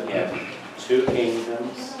to hear that again. Two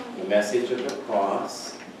kingdoms, the message of the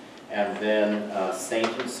cross, and then saint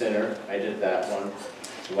and sinner, I did that one.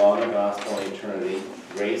 Law and the gospel and eternity,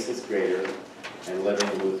 grace is greater, and living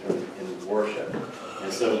Lutheran in worship.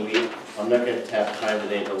 And so I'm not going to have time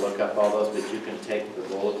today to look up all those, but you can take the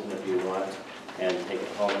bulletin if you want and take it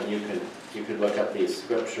home, and you could look up these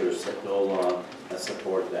scriptures that go along and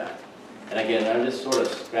support that. And again, I'm just sort of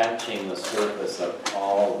scratching the surface of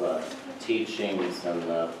all the teachings and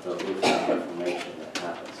the Lutheran Reformation that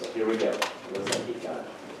happened. So here we go. Let's see what you got.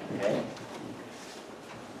 Okay?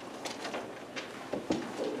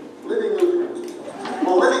 Living Lutheran.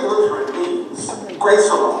 Well, living Lutheran means grace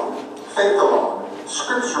alone, faith alone,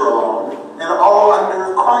 scripture alone, and all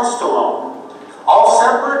under Christ alone. All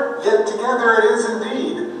separate, yet together it is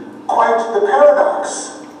indeed quite the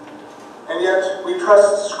paradox. And yet we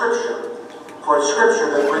trust Scripture, for it's Scripture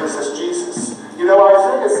that brings us Jesus. You know,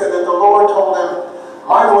 Isaiah said that the Lord told him,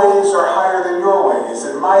 my ways are higher than your ways,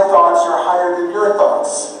 and my thoughts are higher than your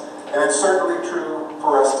thoughts. And it's certainly true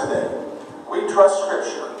for us today. We trust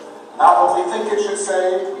Scripture, not what we think it should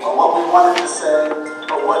say, or what we want it to say,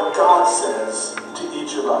 but what God says to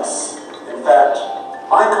each of us. In fact,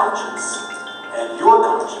 my conscience and your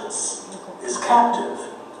conscience is captive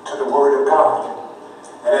to the Word of God.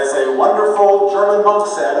 And as a wonderful German monk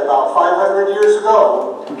said about 500 years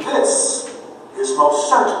ago, this is most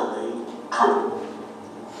certainly true.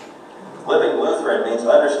 Living Lutheran means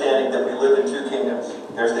understanding that we live in two kingdoms.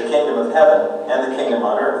 There's the kingdom of heaven and the kingdom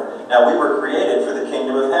on earth. Now, we were created for the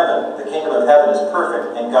kingdom of heaven. The kingdom of heaven is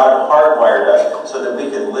perfect, and God hardwired us so that we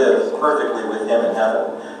could live perfectly with Him in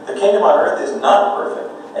heaven. The kingdom on earth is not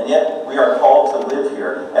perfect, and yet we are called to live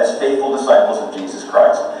here as faithful disciples of Jesus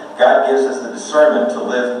Christ. God gives us the discernment to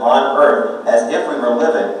live on earth as if we were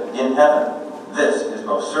living in heaven. This is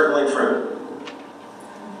most certainly true.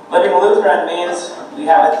 Living Lutheran means we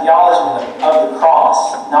have a theology of the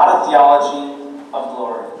cross, not a theology of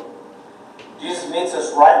glory. Jesus meets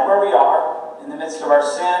us right where we are, in the midst of our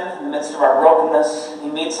sin, in the midst of our brokenness. He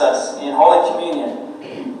meets us in Holy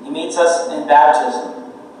Communion. He meets us in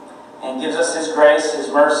baptism, and gives us His grace, His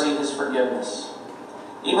mercy, His forgiveness,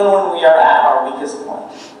 even when we are at our weakest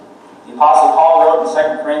point. The Apostle Paul wrote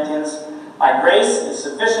in 2 Corinthians, my grace is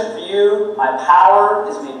sufficient for you, my power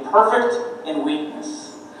is made perfect in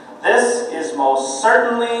weakness. This is most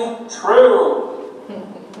certainly true.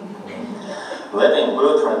 Living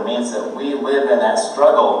Lutheran means that we live in that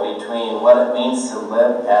struggle between what it means to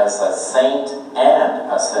live as a saint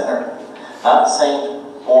and a sinner. Not saint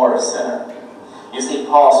or sinner. You see,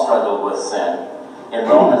 Paul struggled with sin. In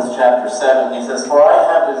Romans chapter 7, he says, for I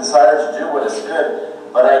have the desire to do what is good,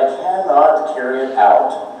 but I cannot carry it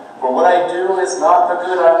out. For what I do is not the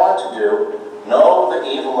good I want to do. No, the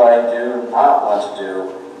evil I do not want to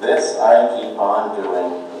do, this I keep on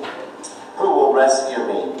doing. Who will rescue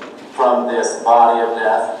me from this body of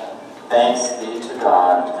death? Thanks be to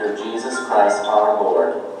God through Jesus Christ our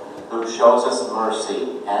Lord, who shows us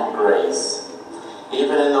mercy and grace.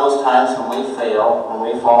 Even in those times when we fail,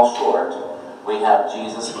 when we fall short, we have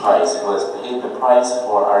Jesus Christ who has paid the price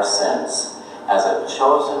for our sins. As a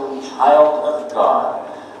chosen child of God,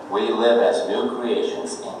 we live as new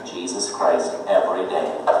creations in Jesus Christ every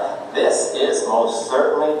day. This is most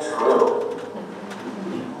certainly true.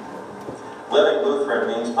 Living Lutheran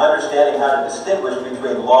means understanding how to distinguish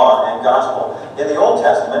between law and gospel. In the Old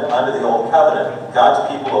Testament, under the Old Covenant,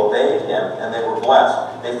 God's people obeyed Him and they were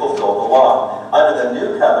blessed. They fulfilled the law. Under the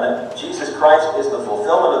New Covenant, Jesus Christ is the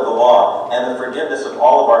fulfillment of the law and the forgiveness of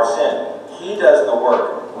all of our sin. He does the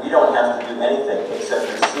work. We don't have to do anything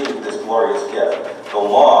except receive this glorious gift. The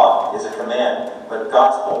law is a command, but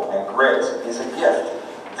gospel and grace is a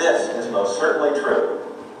gift. This is most certainly true.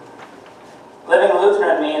 Living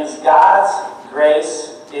Lutheran means God's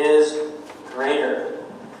grace is greater.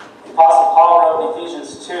 The Apostle Paul wrote in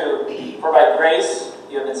Ephesians 2, for by grace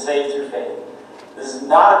you have been saved through faith. This is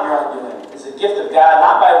not of your own doing. It's a gift of God,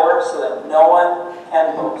 not by works, so that no one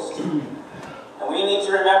can boast. And we need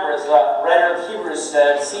to remember, as the writer of Hebrews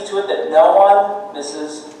said, see to it that no one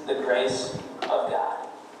misses the grace of God.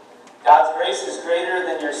 God's grace grace is greater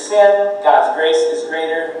than your sin. God's grace is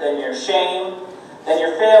greater than your shame, than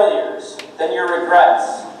your failures, than your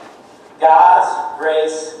regrets. God's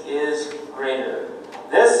grace is greater.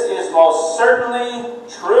 This is most certainly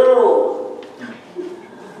true.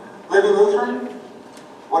 Living Lutheran?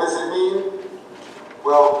 What does it mean?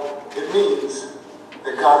 Well, it means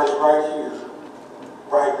that God is right here,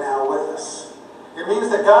 right now with us. It means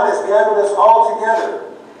that God has gathered us all together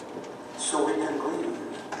so we can breathe.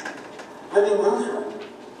 Living Lutheran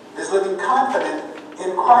is living confident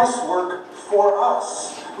in Christ's work for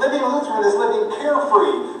us. Living Lutheran is living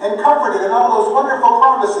carefree and comforted in all those wonderful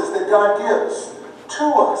promises that God gives to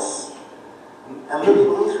us. And living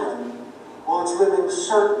Lutheran, well, it's living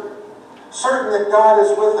certain that God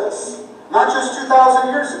is with us. Not just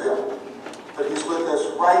 2,000 years ago, but He's with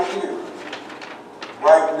us right here,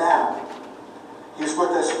 right now. He's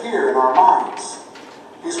with us here in our minds.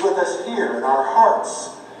 He's with us here in our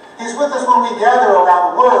hearts. He's with us when we gather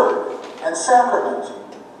around Word and Sacrament.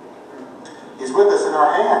 He's with us in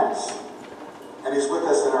our hands, and He's with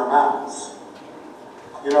us in our mouths.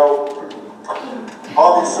 You know,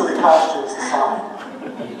 all these silly costumes aside,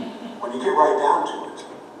 when you get right down to it,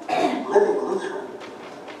 living Lutheran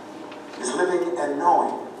is living and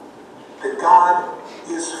knowing that God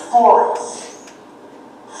is for us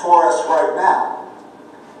right now,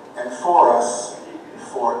 and for us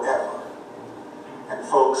forever. And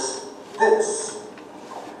folks, this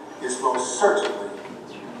is most certainly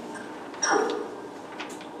true.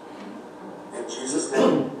 In Jesus'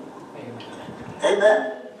 name,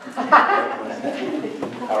 amen.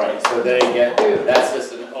 All right, so there you get, that's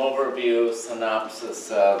just an overview, synopsis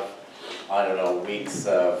of, I don't know, weeks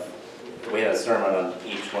of, we had a sermon on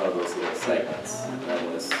each one of those little segments. That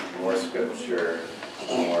was more scripture,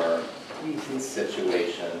 more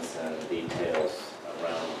situations and details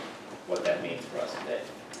around what that means for us today.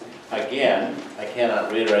 Again, I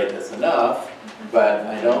cannot reiterate this enough, but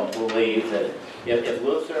I don't believe that if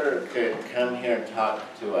Luther could come here and talk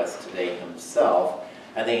to us today himself,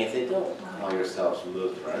 I think he'd say, don't call yourselves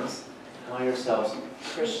Lutherans, call yourselves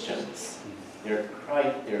Christians. You're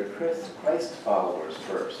Christ followers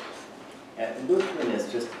first. And Lutheran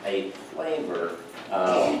is just a flavor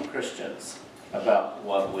of Christians about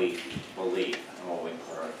what we believe and what we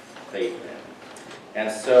put our faith in. And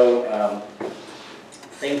so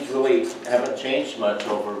things really haven't changed much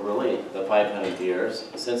over really the 500 years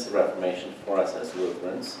since the Reformation for us as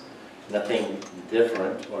Lutherans. Nothing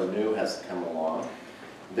different or new has come along.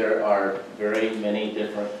 There are very many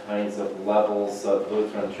different kinds of levels of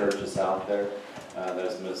Lutheran churches out there.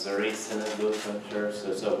 There's Missouri Synod Lutheran Church,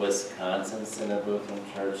 there's a Wisconsin Synod Lutheran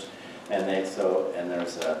Church, and there's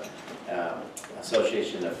a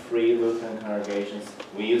Association of Free Lutheran Congregations.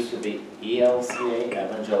 We used to be ELCA,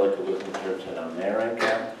 Evangelical Lutheran Church in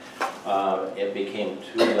America. It became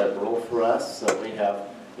too liberal for us, so we have,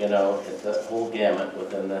 you know, it's a whole gamut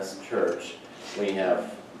within this church. We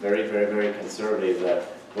have very, very, very conservative.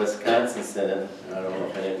 Wisconsin Synod, I don't know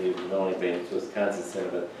if any of you know anybody to Wisconsin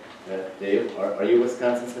Synod, but Dave, are you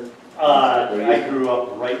Wisconsin Synod? I grew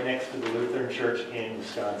up right next to the Lutheran Church in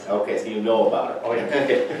Wisconsin. Okay, so you know about it. Oh, yeah.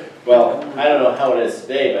 Okay. Well, I don't know how it is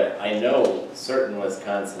today, but I know certain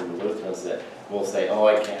Wisconsin Lutherans that will say, oh,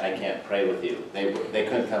 I can't pray with you. They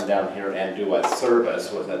couldn't come down here and do a service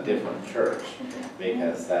with a different church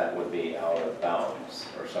because that would be out of bounds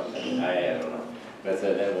or something. I don't know. But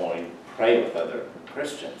they won't even pray with other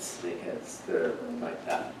Christians because they're like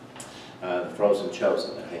that. The frozen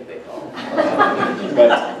chosen, I think they call them.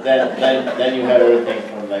 But then you have everything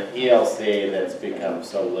from the ELCA that's become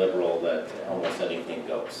so liberal that almost anything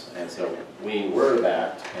goes. And so we were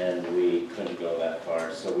that, and we couldn't go that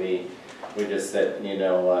far. So we just said, you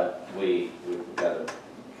know what, we've got to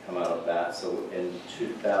come out of that. So in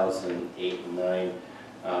 2008 and 9,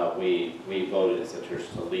 we voted as a church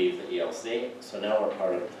to leave the ELCA. So now we're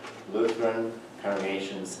part of Lutheran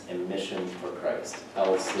Congregations in Mission for Christ,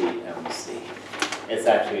 LCMC. It's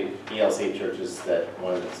actually ELC churches that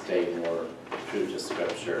want to stay more true to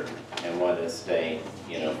Scripture and want to stay,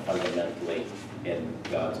 you know, fundamentally in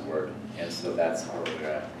God's Word. And so that's where we're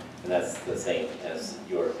at. And that's the same as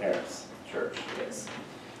your parents' church is.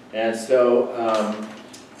 And so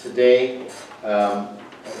today,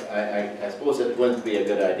 I suppose it wouldn't be a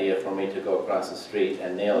good idea for me to go across the street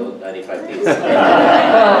and nail 95 pieces in the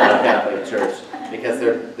Catholic Church because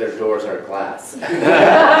their doors are glass. It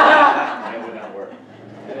would not work.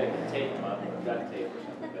 I could tape them up or duct tape or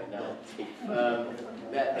something, but no.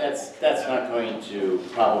 That's not going to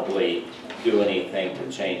probably do anything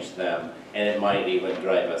to change them, and it might even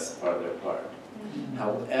drive us farther apart.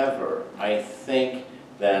 However, I think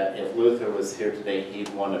that if Luther was here today, he'd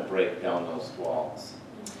want to break down those walls.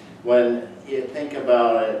 When you think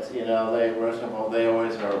about it, you know, they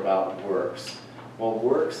always are about works. Well,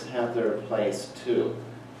 works have their place too.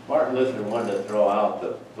 Martin Luther wanted to throw out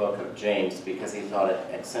the book of James because he thought it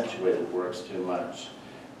accentuated works too much.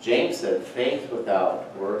 James said faith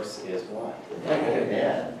without works is what?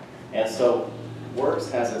 Dead. And so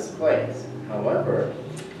works has its place. However,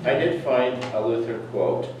 I did find a Luther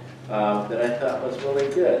quote that I thought was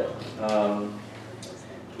really good.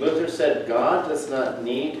 Luther said, God does not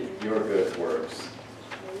need your good works,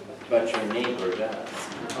 but your neighbor does.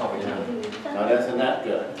 Oh, yeah. Now, isn't that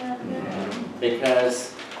good?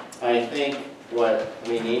 Because I think what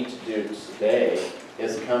we need to do today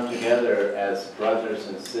is come together as brothers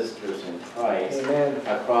and sisters in Christ. Amen.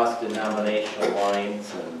 Across denominational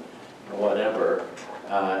lines and whatever.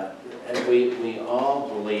 And we all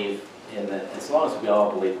believe in the, as long as we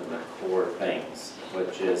all believe in the core things,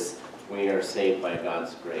 which is we are saved by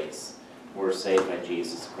God's grace. We're saved by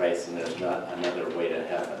Jesus Christ, and there's not another way to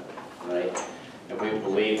heaven, right? If we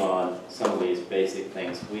believe on some of these basic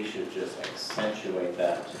things, we should just accentuate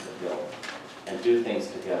that to the hill and do things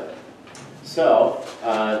together. So,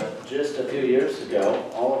 just a few years ago,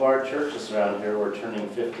 all of our churches around here were turning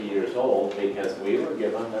 50 years old because we were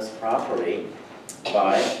given this property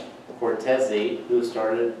by Cortese, who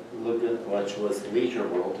started which was Leisure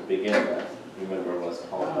World to begin with. Remember what it was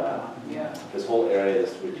called that? Yeah. This whole area,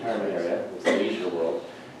 this retirement area, was Leisure World.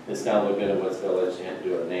 It's now Laguna Woods Village. You had to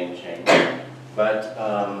do a name change. But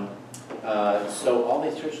so all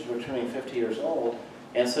these churches were turning 50 years old,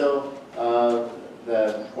 and so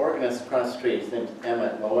the organist across the street, his name's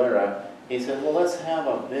Emmett Loera, he said, well, let's have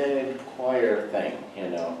a big choir thing, you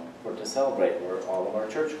know, to celebrate all of our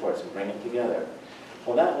church choirs and bring it together.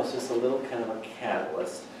 Well, that was just a little kind of a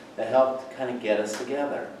catalyst that helped kind of get us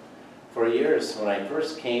together. For years, when I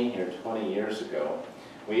first came here 20 years ago,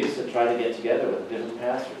 we used to try to get together with different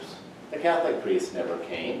pastors. The Catholic priests never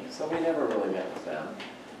came, so we never really met with them.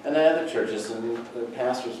 And the other churches, and the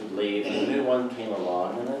pastors would leave, and a new one came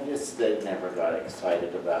along, and they never got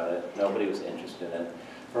excited about it. Nobody was interested in it.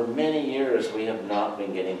 For many years, we have not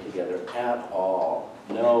been getting together at all.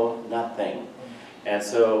 No, nothing. And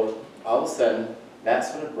so, all of a sudden,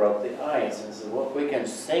 that's when it broke the ice. And said, well, if we can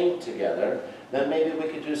sing together, then maybe we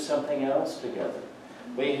could do something else together.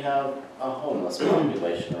 We have a homeless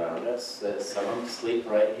population around us. Some of them sleep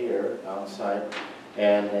right here outside,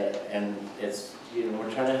 and it's, you know,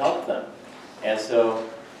 we're trying to help them. And so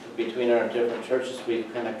between our different churches,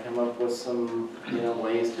 we've kind of come up with some, you know,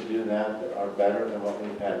 ways to do that are better than what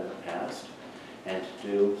we've had in the past, and to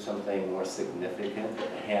do something more significant,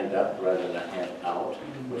 a hand up rather than a hand out,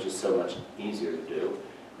 which is so much easier to do,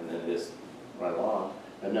 and then just run along.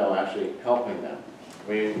 But no, actually helping them.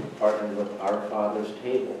 We partnered with Our Father's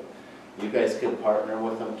Table. You guys could partner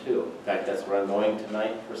with them too. In fact, that's where I'm going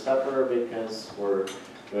tonight for supper, because we're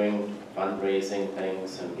doing fundraising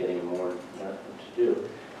things and getting more to do.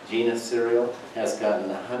 Gina Cereal has gotten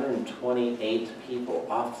 128 people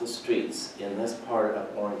off the streets in this part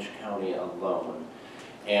of Orange County alone.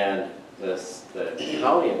 And the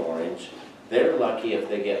county of Orange, they're lucky if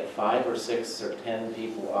they get 5 or 6 or 10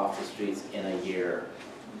 people off the streets in a year.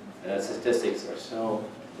 And the statistics are so,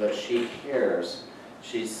 but she cares.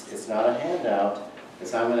 It's not a handout.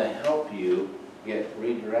 It's I'm going to help you get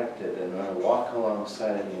redirected, and I'm going to walk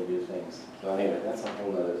alongside of you and do things. So anyway, that's a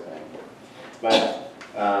whole other thing. But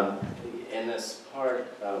in this part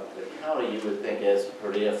of the county, you would think it's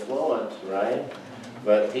pretty affluent, right?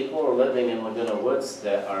 But people are living in Laguna Woods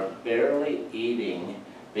that are barely eating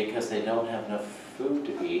because they don't have enough food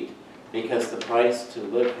to eat, because the price to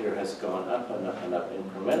live here has gone up and up and up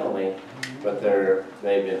incrementally, but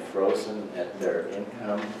they've been frozen at their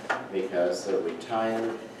income because they're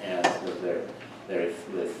retired, and so they're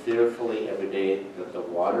fearfully every day that the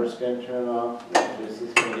water's going to turn off, the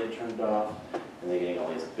electricity's going to get turned off, and they're getting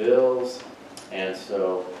all these bills. And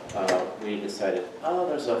so we decided, oh,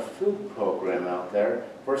 there's a food program out there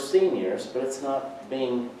for seniors, but it's not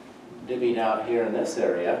being divvied out here in this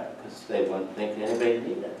area because they wouldn't think anybody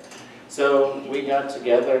needed it. So we got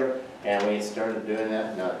together and we started doing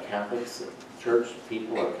that. Now Catholic church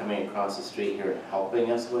people are coming across the street here and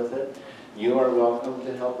helping us with it. You are welcome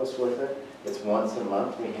to help us with it. It's once a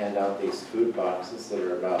month. We hand out these food boxes that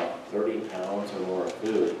are about 30 pounds or more of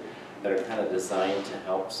food that are kind of designed to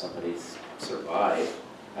help somebody survive,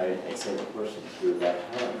 I say the person, through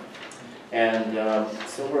that time. And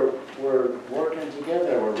so we're working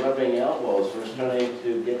together, we're rubbing elbows, we're starting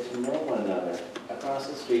to get to know one another across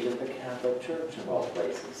the street at the Catholic Church of all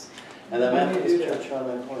places. And the Methodist Church on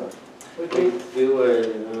the corner. We would,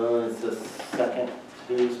 it's the second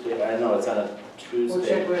Tuesday. I know it's on a Tuesday. We'll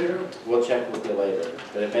check later. We'll check with you later.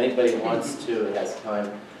 But if anybody wants to, has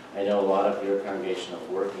time, I know a lot of your congregation of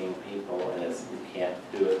working people, and you can't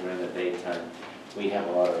do it during the daytime. We have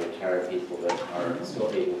a lot of retired people that are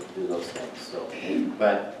still able to do those things. So,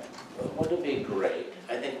 but wouldn't it be great?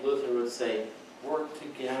 I think Luther would say, work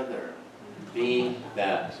together. Be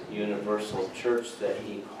that universal church that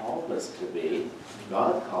he called us to be.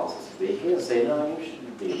 God calls us to be. He doesn't say, no, you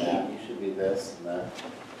shouldn't be that. You should be this and that.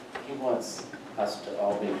 He wants us to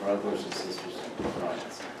all be brothers and sisters in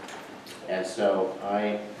Christ. And so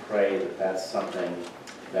I pray that that's something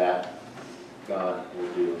that God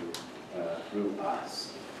will do through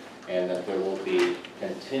us, and that there will be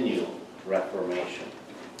continual reformation.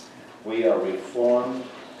 We are reformed,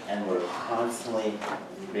 and we're constantly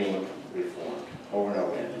being reformed over and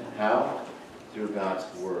over again. How? Through God's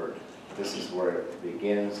Word. This is where it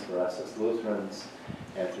begins for us as Lutherans,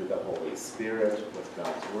 and through the Holy Spirit with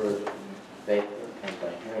God's Word. Faith comes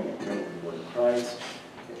by hearing, and hearing the Word of Christ.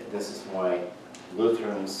 This is why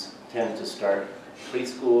Lutherans tend to start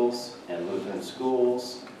preschools and Lutheran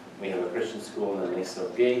schools. We have a Christian school in the Mesa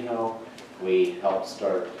of Gaho. We helped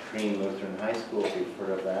start Green Lutheran High School, if you've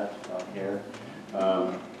heard of that out here.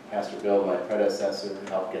 Pastor Bill, my predecessor,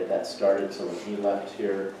 helped get that started, so when he left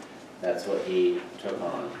here, that's what he took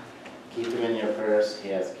on. Keep him in your prayers. He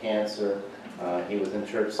has cancer. He was in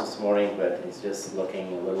church this morning, but he's just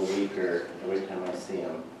looking a little weaker every time I see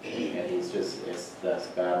him. And he's just, this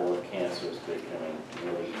battle with cancer is becoming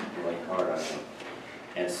really, really hard on him.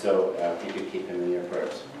 And so if you could keep him in your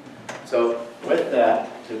prayers. So with that,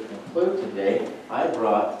 to conclude today, I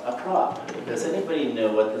brought a prop. Does anybody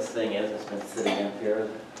know what this thing is that's been sitting up here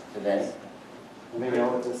today? Anybody know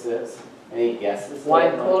what this is? Any guesses?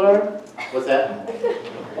 Wine cooler? What's that?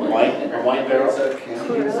 A wine barrel?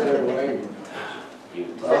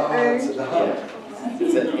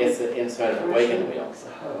 It's inside of a wagon wheel.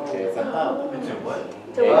 Okay, it's a hub. It's a what?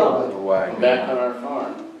 Okay. Back on our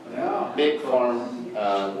farm. Big farm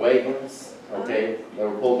wagons, okay, they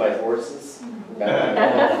were pulled by horses.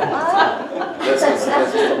 This is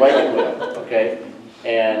the wagon wheel, okay?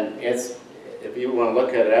 And it's, if you want to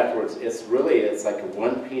look at it afterwards, it's like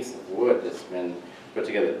one piece of wood that's been put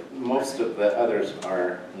together. Most of the others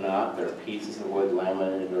are not. They're pieces of wood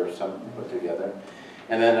laminated or something put together.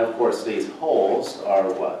 And then, of course, these holes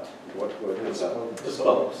are what? What is that? The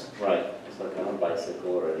spokes, right. It's like on a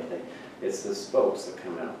bicycle or anything. It's the spokes that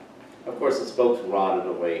come out. Of course, the spokes rotted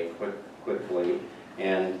away quickly,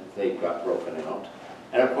 and they got broken out.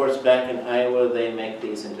 And of course, back in Iowa, they make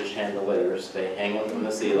these into chandeliers. They hang them from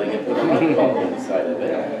the ceiling and put a light bulb inside of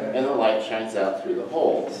it, and the light shines out through the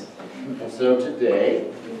holes. And so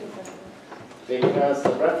today, because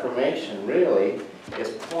the Reformation really is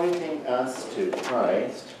pointing us to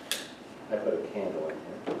Christ, I put a candle in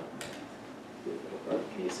here.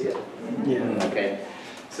 Can you see it? Yeah. Okay.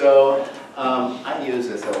 So I use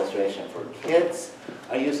this illustration for kids.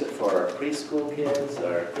 I use it for our preschool kids,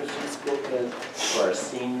 our Christian school kids, for our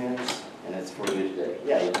seniors, and it's for you today.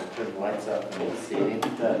 Yeah, you can turn the lights up and you can see it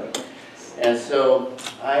even better. And so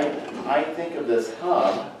I think of this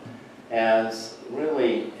hub as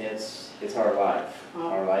really it's our life.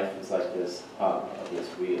 Our life is like this hub of this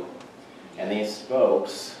wheel. And these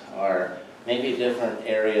spokes are maybe different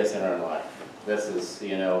areas in our life. This is,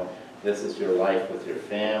 you know, this is your life with your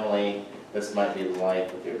family. This might be the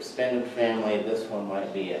life with your extended family. This one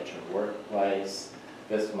might be at your workplace.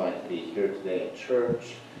 This might be here today at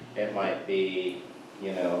church. It might be,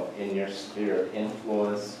 you know, in your sphere of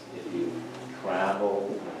influence if you travel,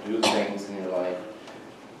 do things in your life.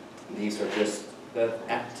 These are just the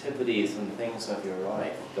activities and things of your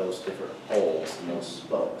life, those different holes and those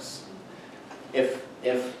spokes. If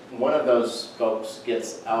one of those spokes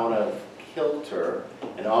gets out of kilter,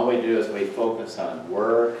 and all we do is we focus on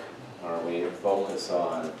work, or we focus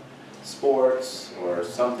on sports, or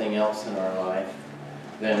something else in our life,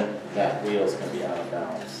 then that wheel's going to be out of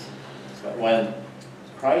balance. But when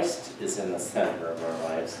Christ is in the center of our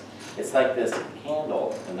lives, it's like this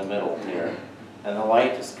candle in the middle here, and the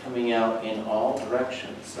light is coming out in all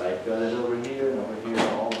directions. I've got it over here and over here,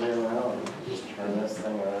 all the way around. You just turn this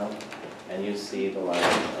thing around, and you see the light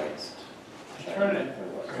of Christ. Turn it.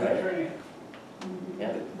 Right? Turn it.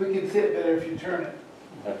 Yeah. We can see it better if you turn it.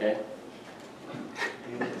 Okay.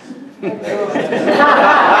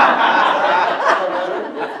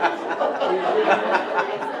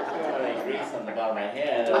 Grease on the bottom of my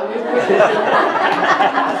hand.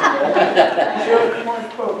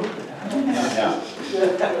 Yeah.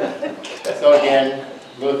 So again,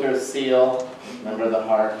 Luther's seal, remember the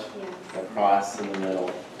heart, the cross in the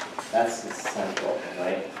middle. That's the central,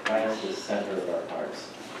 right? Christ is the center of our hearts.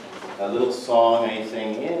 A little song I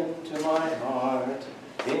sing, into my heart,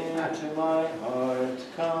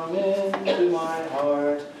 come into my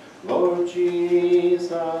heart, Lord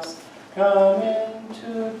Jesus, come in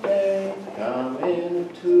today, come in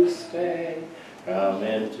to stay, come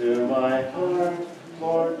into my heart,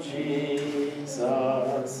 Lord Jesus.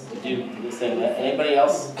 Did you sing that? Anybody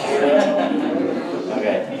else hear that?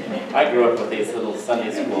 Okay. I grew up with these little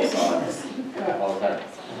Sunday school songs all the time.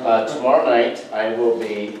 Tomorrow night,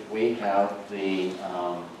 we have the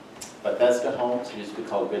Bethesda homes, used to be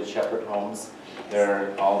called Good Shepherd homes. There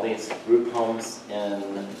are all these group homes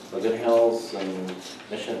in the Good Hills and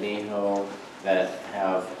Mission Viejo that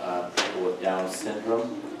have people with Down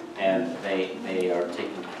syndrome, and they are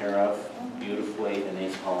taken care of beautifully in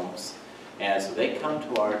these homes. And so they come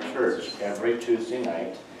to our church every Tuesday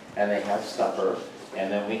night, and they have supper,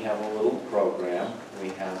 and then we have a little program. We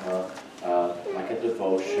have like a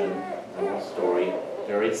devotion, a little story,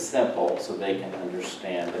 very simple so they can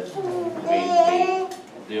understand it.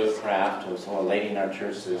 We do a craft, and so a lady in our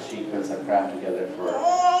church says she puts a craft together for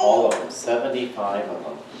all of them, 75 of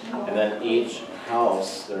them. And then each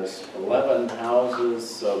house, there's 11 houses,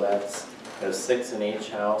 so there's 6 in each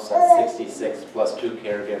house, that's 66 plus 2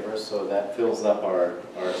 caregivers, so that fills up our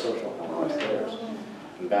social home upstairs.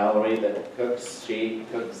 And Valerie that cooks, she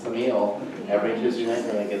cooks the meal every Tuesday night,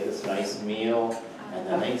 and they get this nice meal, and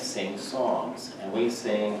then they sing songs. And we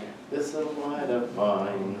sing, this little light of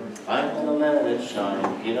mine, I'm gonna let it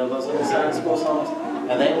shine. You know those little Sunday school songs?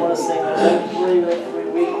 And they want to sing every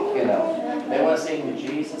week, you know. They want to sing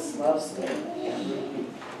Jesus Loves Me every week.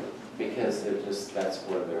 Because that's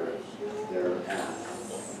where they're at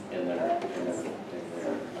in their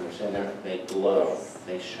understanding. They glow,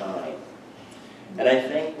 they shine. And I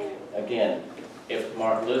think, again, if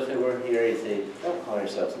Martin Luther were here, he'd say, don't call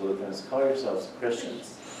yourselves Lutherans, call yourselves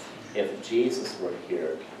Christians. If Jesus were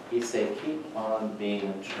here, he'd say, keep on being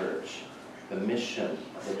a church. The mission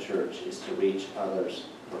of the church is to reach others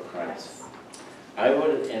for Christ. I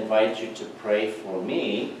would invite you to pray for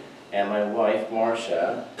me and my wife,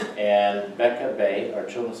 Marcia, and Becca Bay, our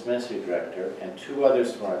Children's Ministry Director, and 2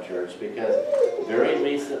 others from our church, because very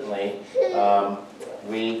recently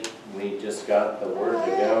we just got the word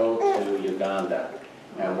to go to Uganda.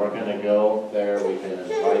 And we're going to go there. We've been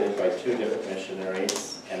invited by 2 different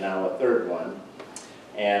missionaries, and now a 3rd one.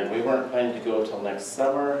 And we weren't planning to go till next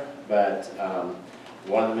summer, but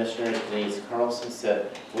one of the missionaries, Denise Carlson,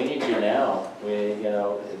 said, we need you now.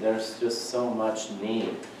 There's just so much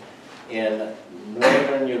need. In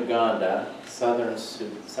northern Uganda, South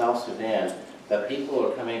Sudan, the people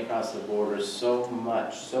are coming across the border so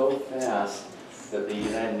much, so fast, that the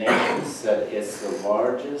United Nations said it's the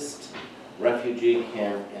largest refugee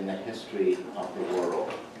camp in the history of the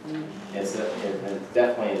world. It's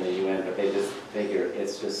definitely in the UN, but they just figure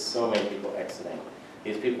it's just so many people exiting.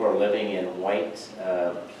 These people are living in white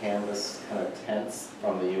canvas kind of tents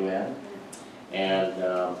from the UN, and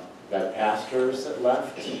the pastors that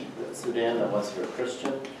left Sudan, the ones who are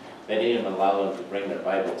Christian, they didn't even allow them to bring their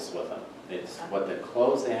Bibles with them. It's what the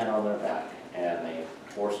clothes they had on their back, and they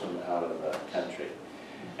forced them out of the country.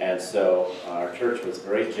 And so our church was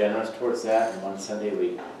very generous towards that, and one Sunday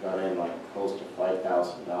we got in like close to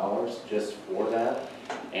 $5,000 just for that.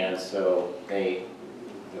 And so the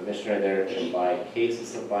missionary there can buy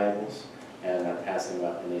cases of Bibles, and they're passing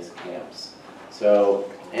them out in these camps. So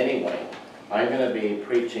anyway, I'm going to be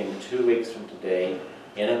preaching 2 weeks from today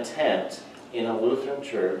in a tent in a Lutheran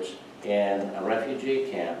church in a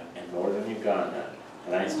refugee camp in northern Uganda.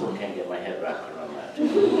 And I still can't get my head wrapped around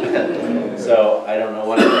that. So I don't know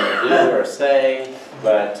what I'm going to do or say,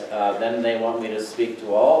 but then they want me to speak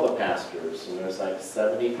to all the pastors. And there's like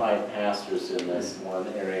 75 pastors in this one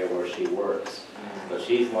area where she works. So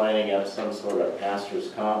she's lining up some sort of pastor's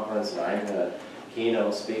conference, and I'm a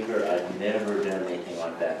keynote speaker. I've never done anything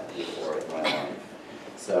like that before in my life.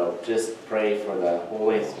 So just pray for the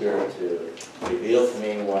Holy Spirit to reveal to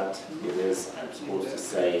me what it is I'm supposed to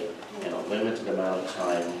say in a limited amount of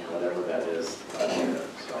time, whatever that is.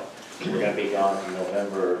 So we're going to be gone from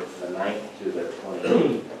November the 9th to the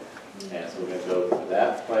 28th. And so we're going to go to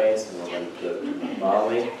that place, and we're going to go to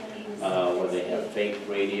Bali, where they have Faith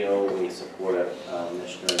Radio. We support a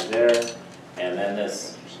missionary there. And then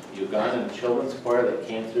this Ugandan children's choir that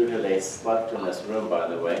came through here, they slept in this room, by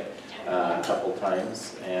the way, a couple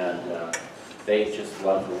times. And they just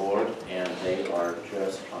love the Lord, and they are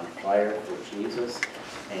just on fire for Jesus.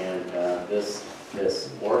 And this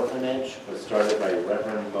orphanage was started by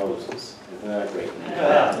Reverend Moses. Isn't that great?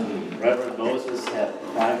 Reverend Moses had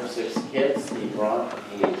 5 or 6 kids. He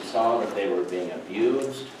saw that they were being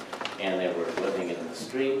abused, and they were living in the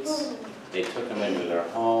streets. They took them into their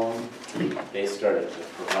home. They started to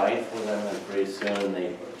provide for them, and pretty soon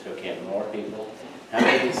they took in more people. How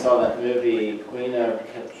many of you saw that movie, Queen of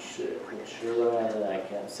Kachura? I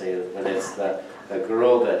can't say it, but it's the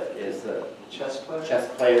girl that is the Chess player? chess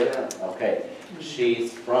player. Okay,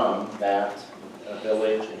 she's from that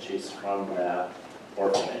village, and she's from that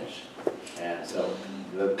orphanage. And so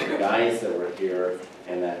the guys that were here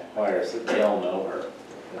in that choir, so they all know her.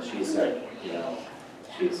 And she's like, you know,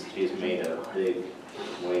 she's made a big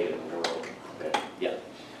way in the world. Okay. Yeah.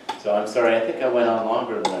 So I'm sorry, I think I went on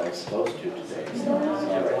longer than I was supposed to today. So I'm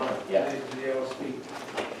sorry. Yeah. Do they all speak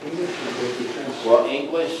English or do they translate? Well,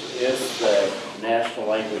 English is the national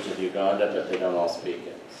language of Uganda, but they don't all speak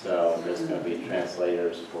it. So there's going to be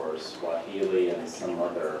translators for Swahili and some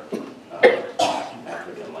other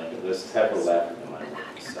African language. There's several African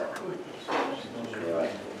languages. So anyway.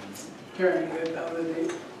 Karen, you got down the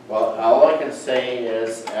date? Well, all I can say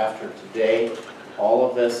is after today, all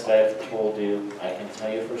of this that I've told you, I can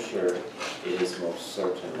tell you for sure, it is most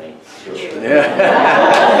certainly true. Luther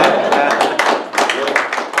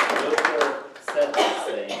said these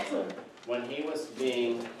things, and when he was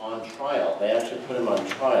being on trial, they actually put him on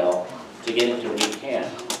trial to get him to recant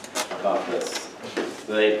about this.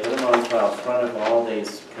 So they put him on trial in front of all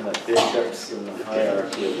these kind of bishops and the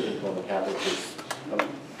hierarchy of people in the Catholic Church,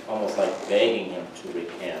 almost like begging him to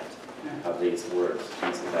recant of these words.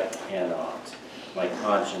 He said, I cannot. My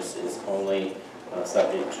conscience is only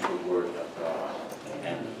subject to the word of God,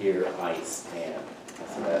 and here I stand.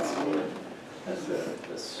 So that's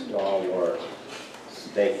the stalwart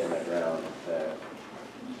stake in the ground that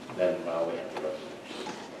then while we have the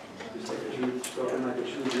Reformation. Spoken like a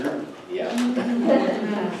true German. Yeah.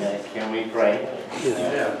 Okay, can we pray?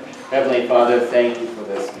 Yeah. Heavenly Father, thank you for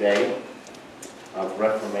this day of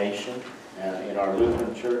Reformation in our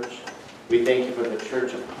Lutheran Church. We thank you for the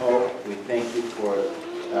Church of Hope. We thank you for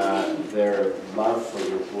their love for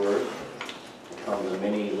your word, from the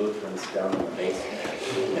many Lutherans down in the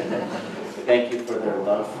basement. We thank you for their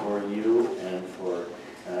love for you and for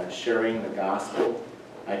sharing the gospel.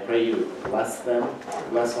 I pray you bless them,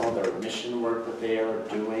 bless all their mission work that they are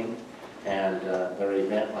doing, and their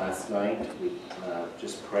event last night. We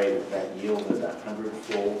just pray that that yielded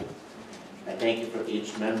 100-fold. I thank you for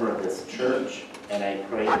each member of this church, and I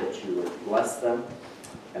pray that you would bless them,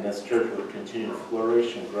 and this church would continue to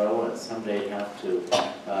flourish and grow, and someday have to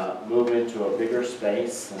move into a bigger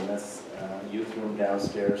space than this youth room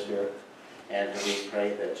downstairs here. And we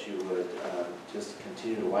pray that you would just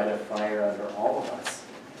continue to light a fire under all of us,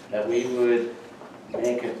 that we would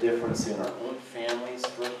make a difference in our own families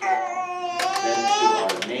first of all, then to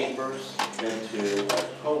our neighbors, then to our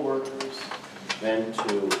co-workers, then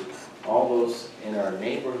to all those in our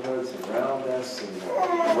neighborhoods around us, in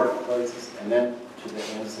our workplaces, and then to the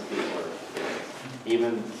ends of the earth.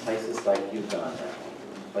 Even places like Uganda,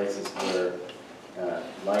 places where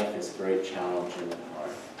life is very challenging and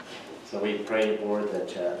hard. So we pray, Lord,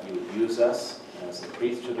 that you would use us as the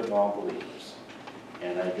priesthood of all believers.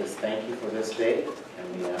 And I just thank you for this day,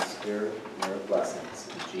 and we ask your blessings.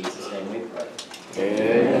 In Jesus' name we pray.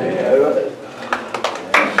 Amen.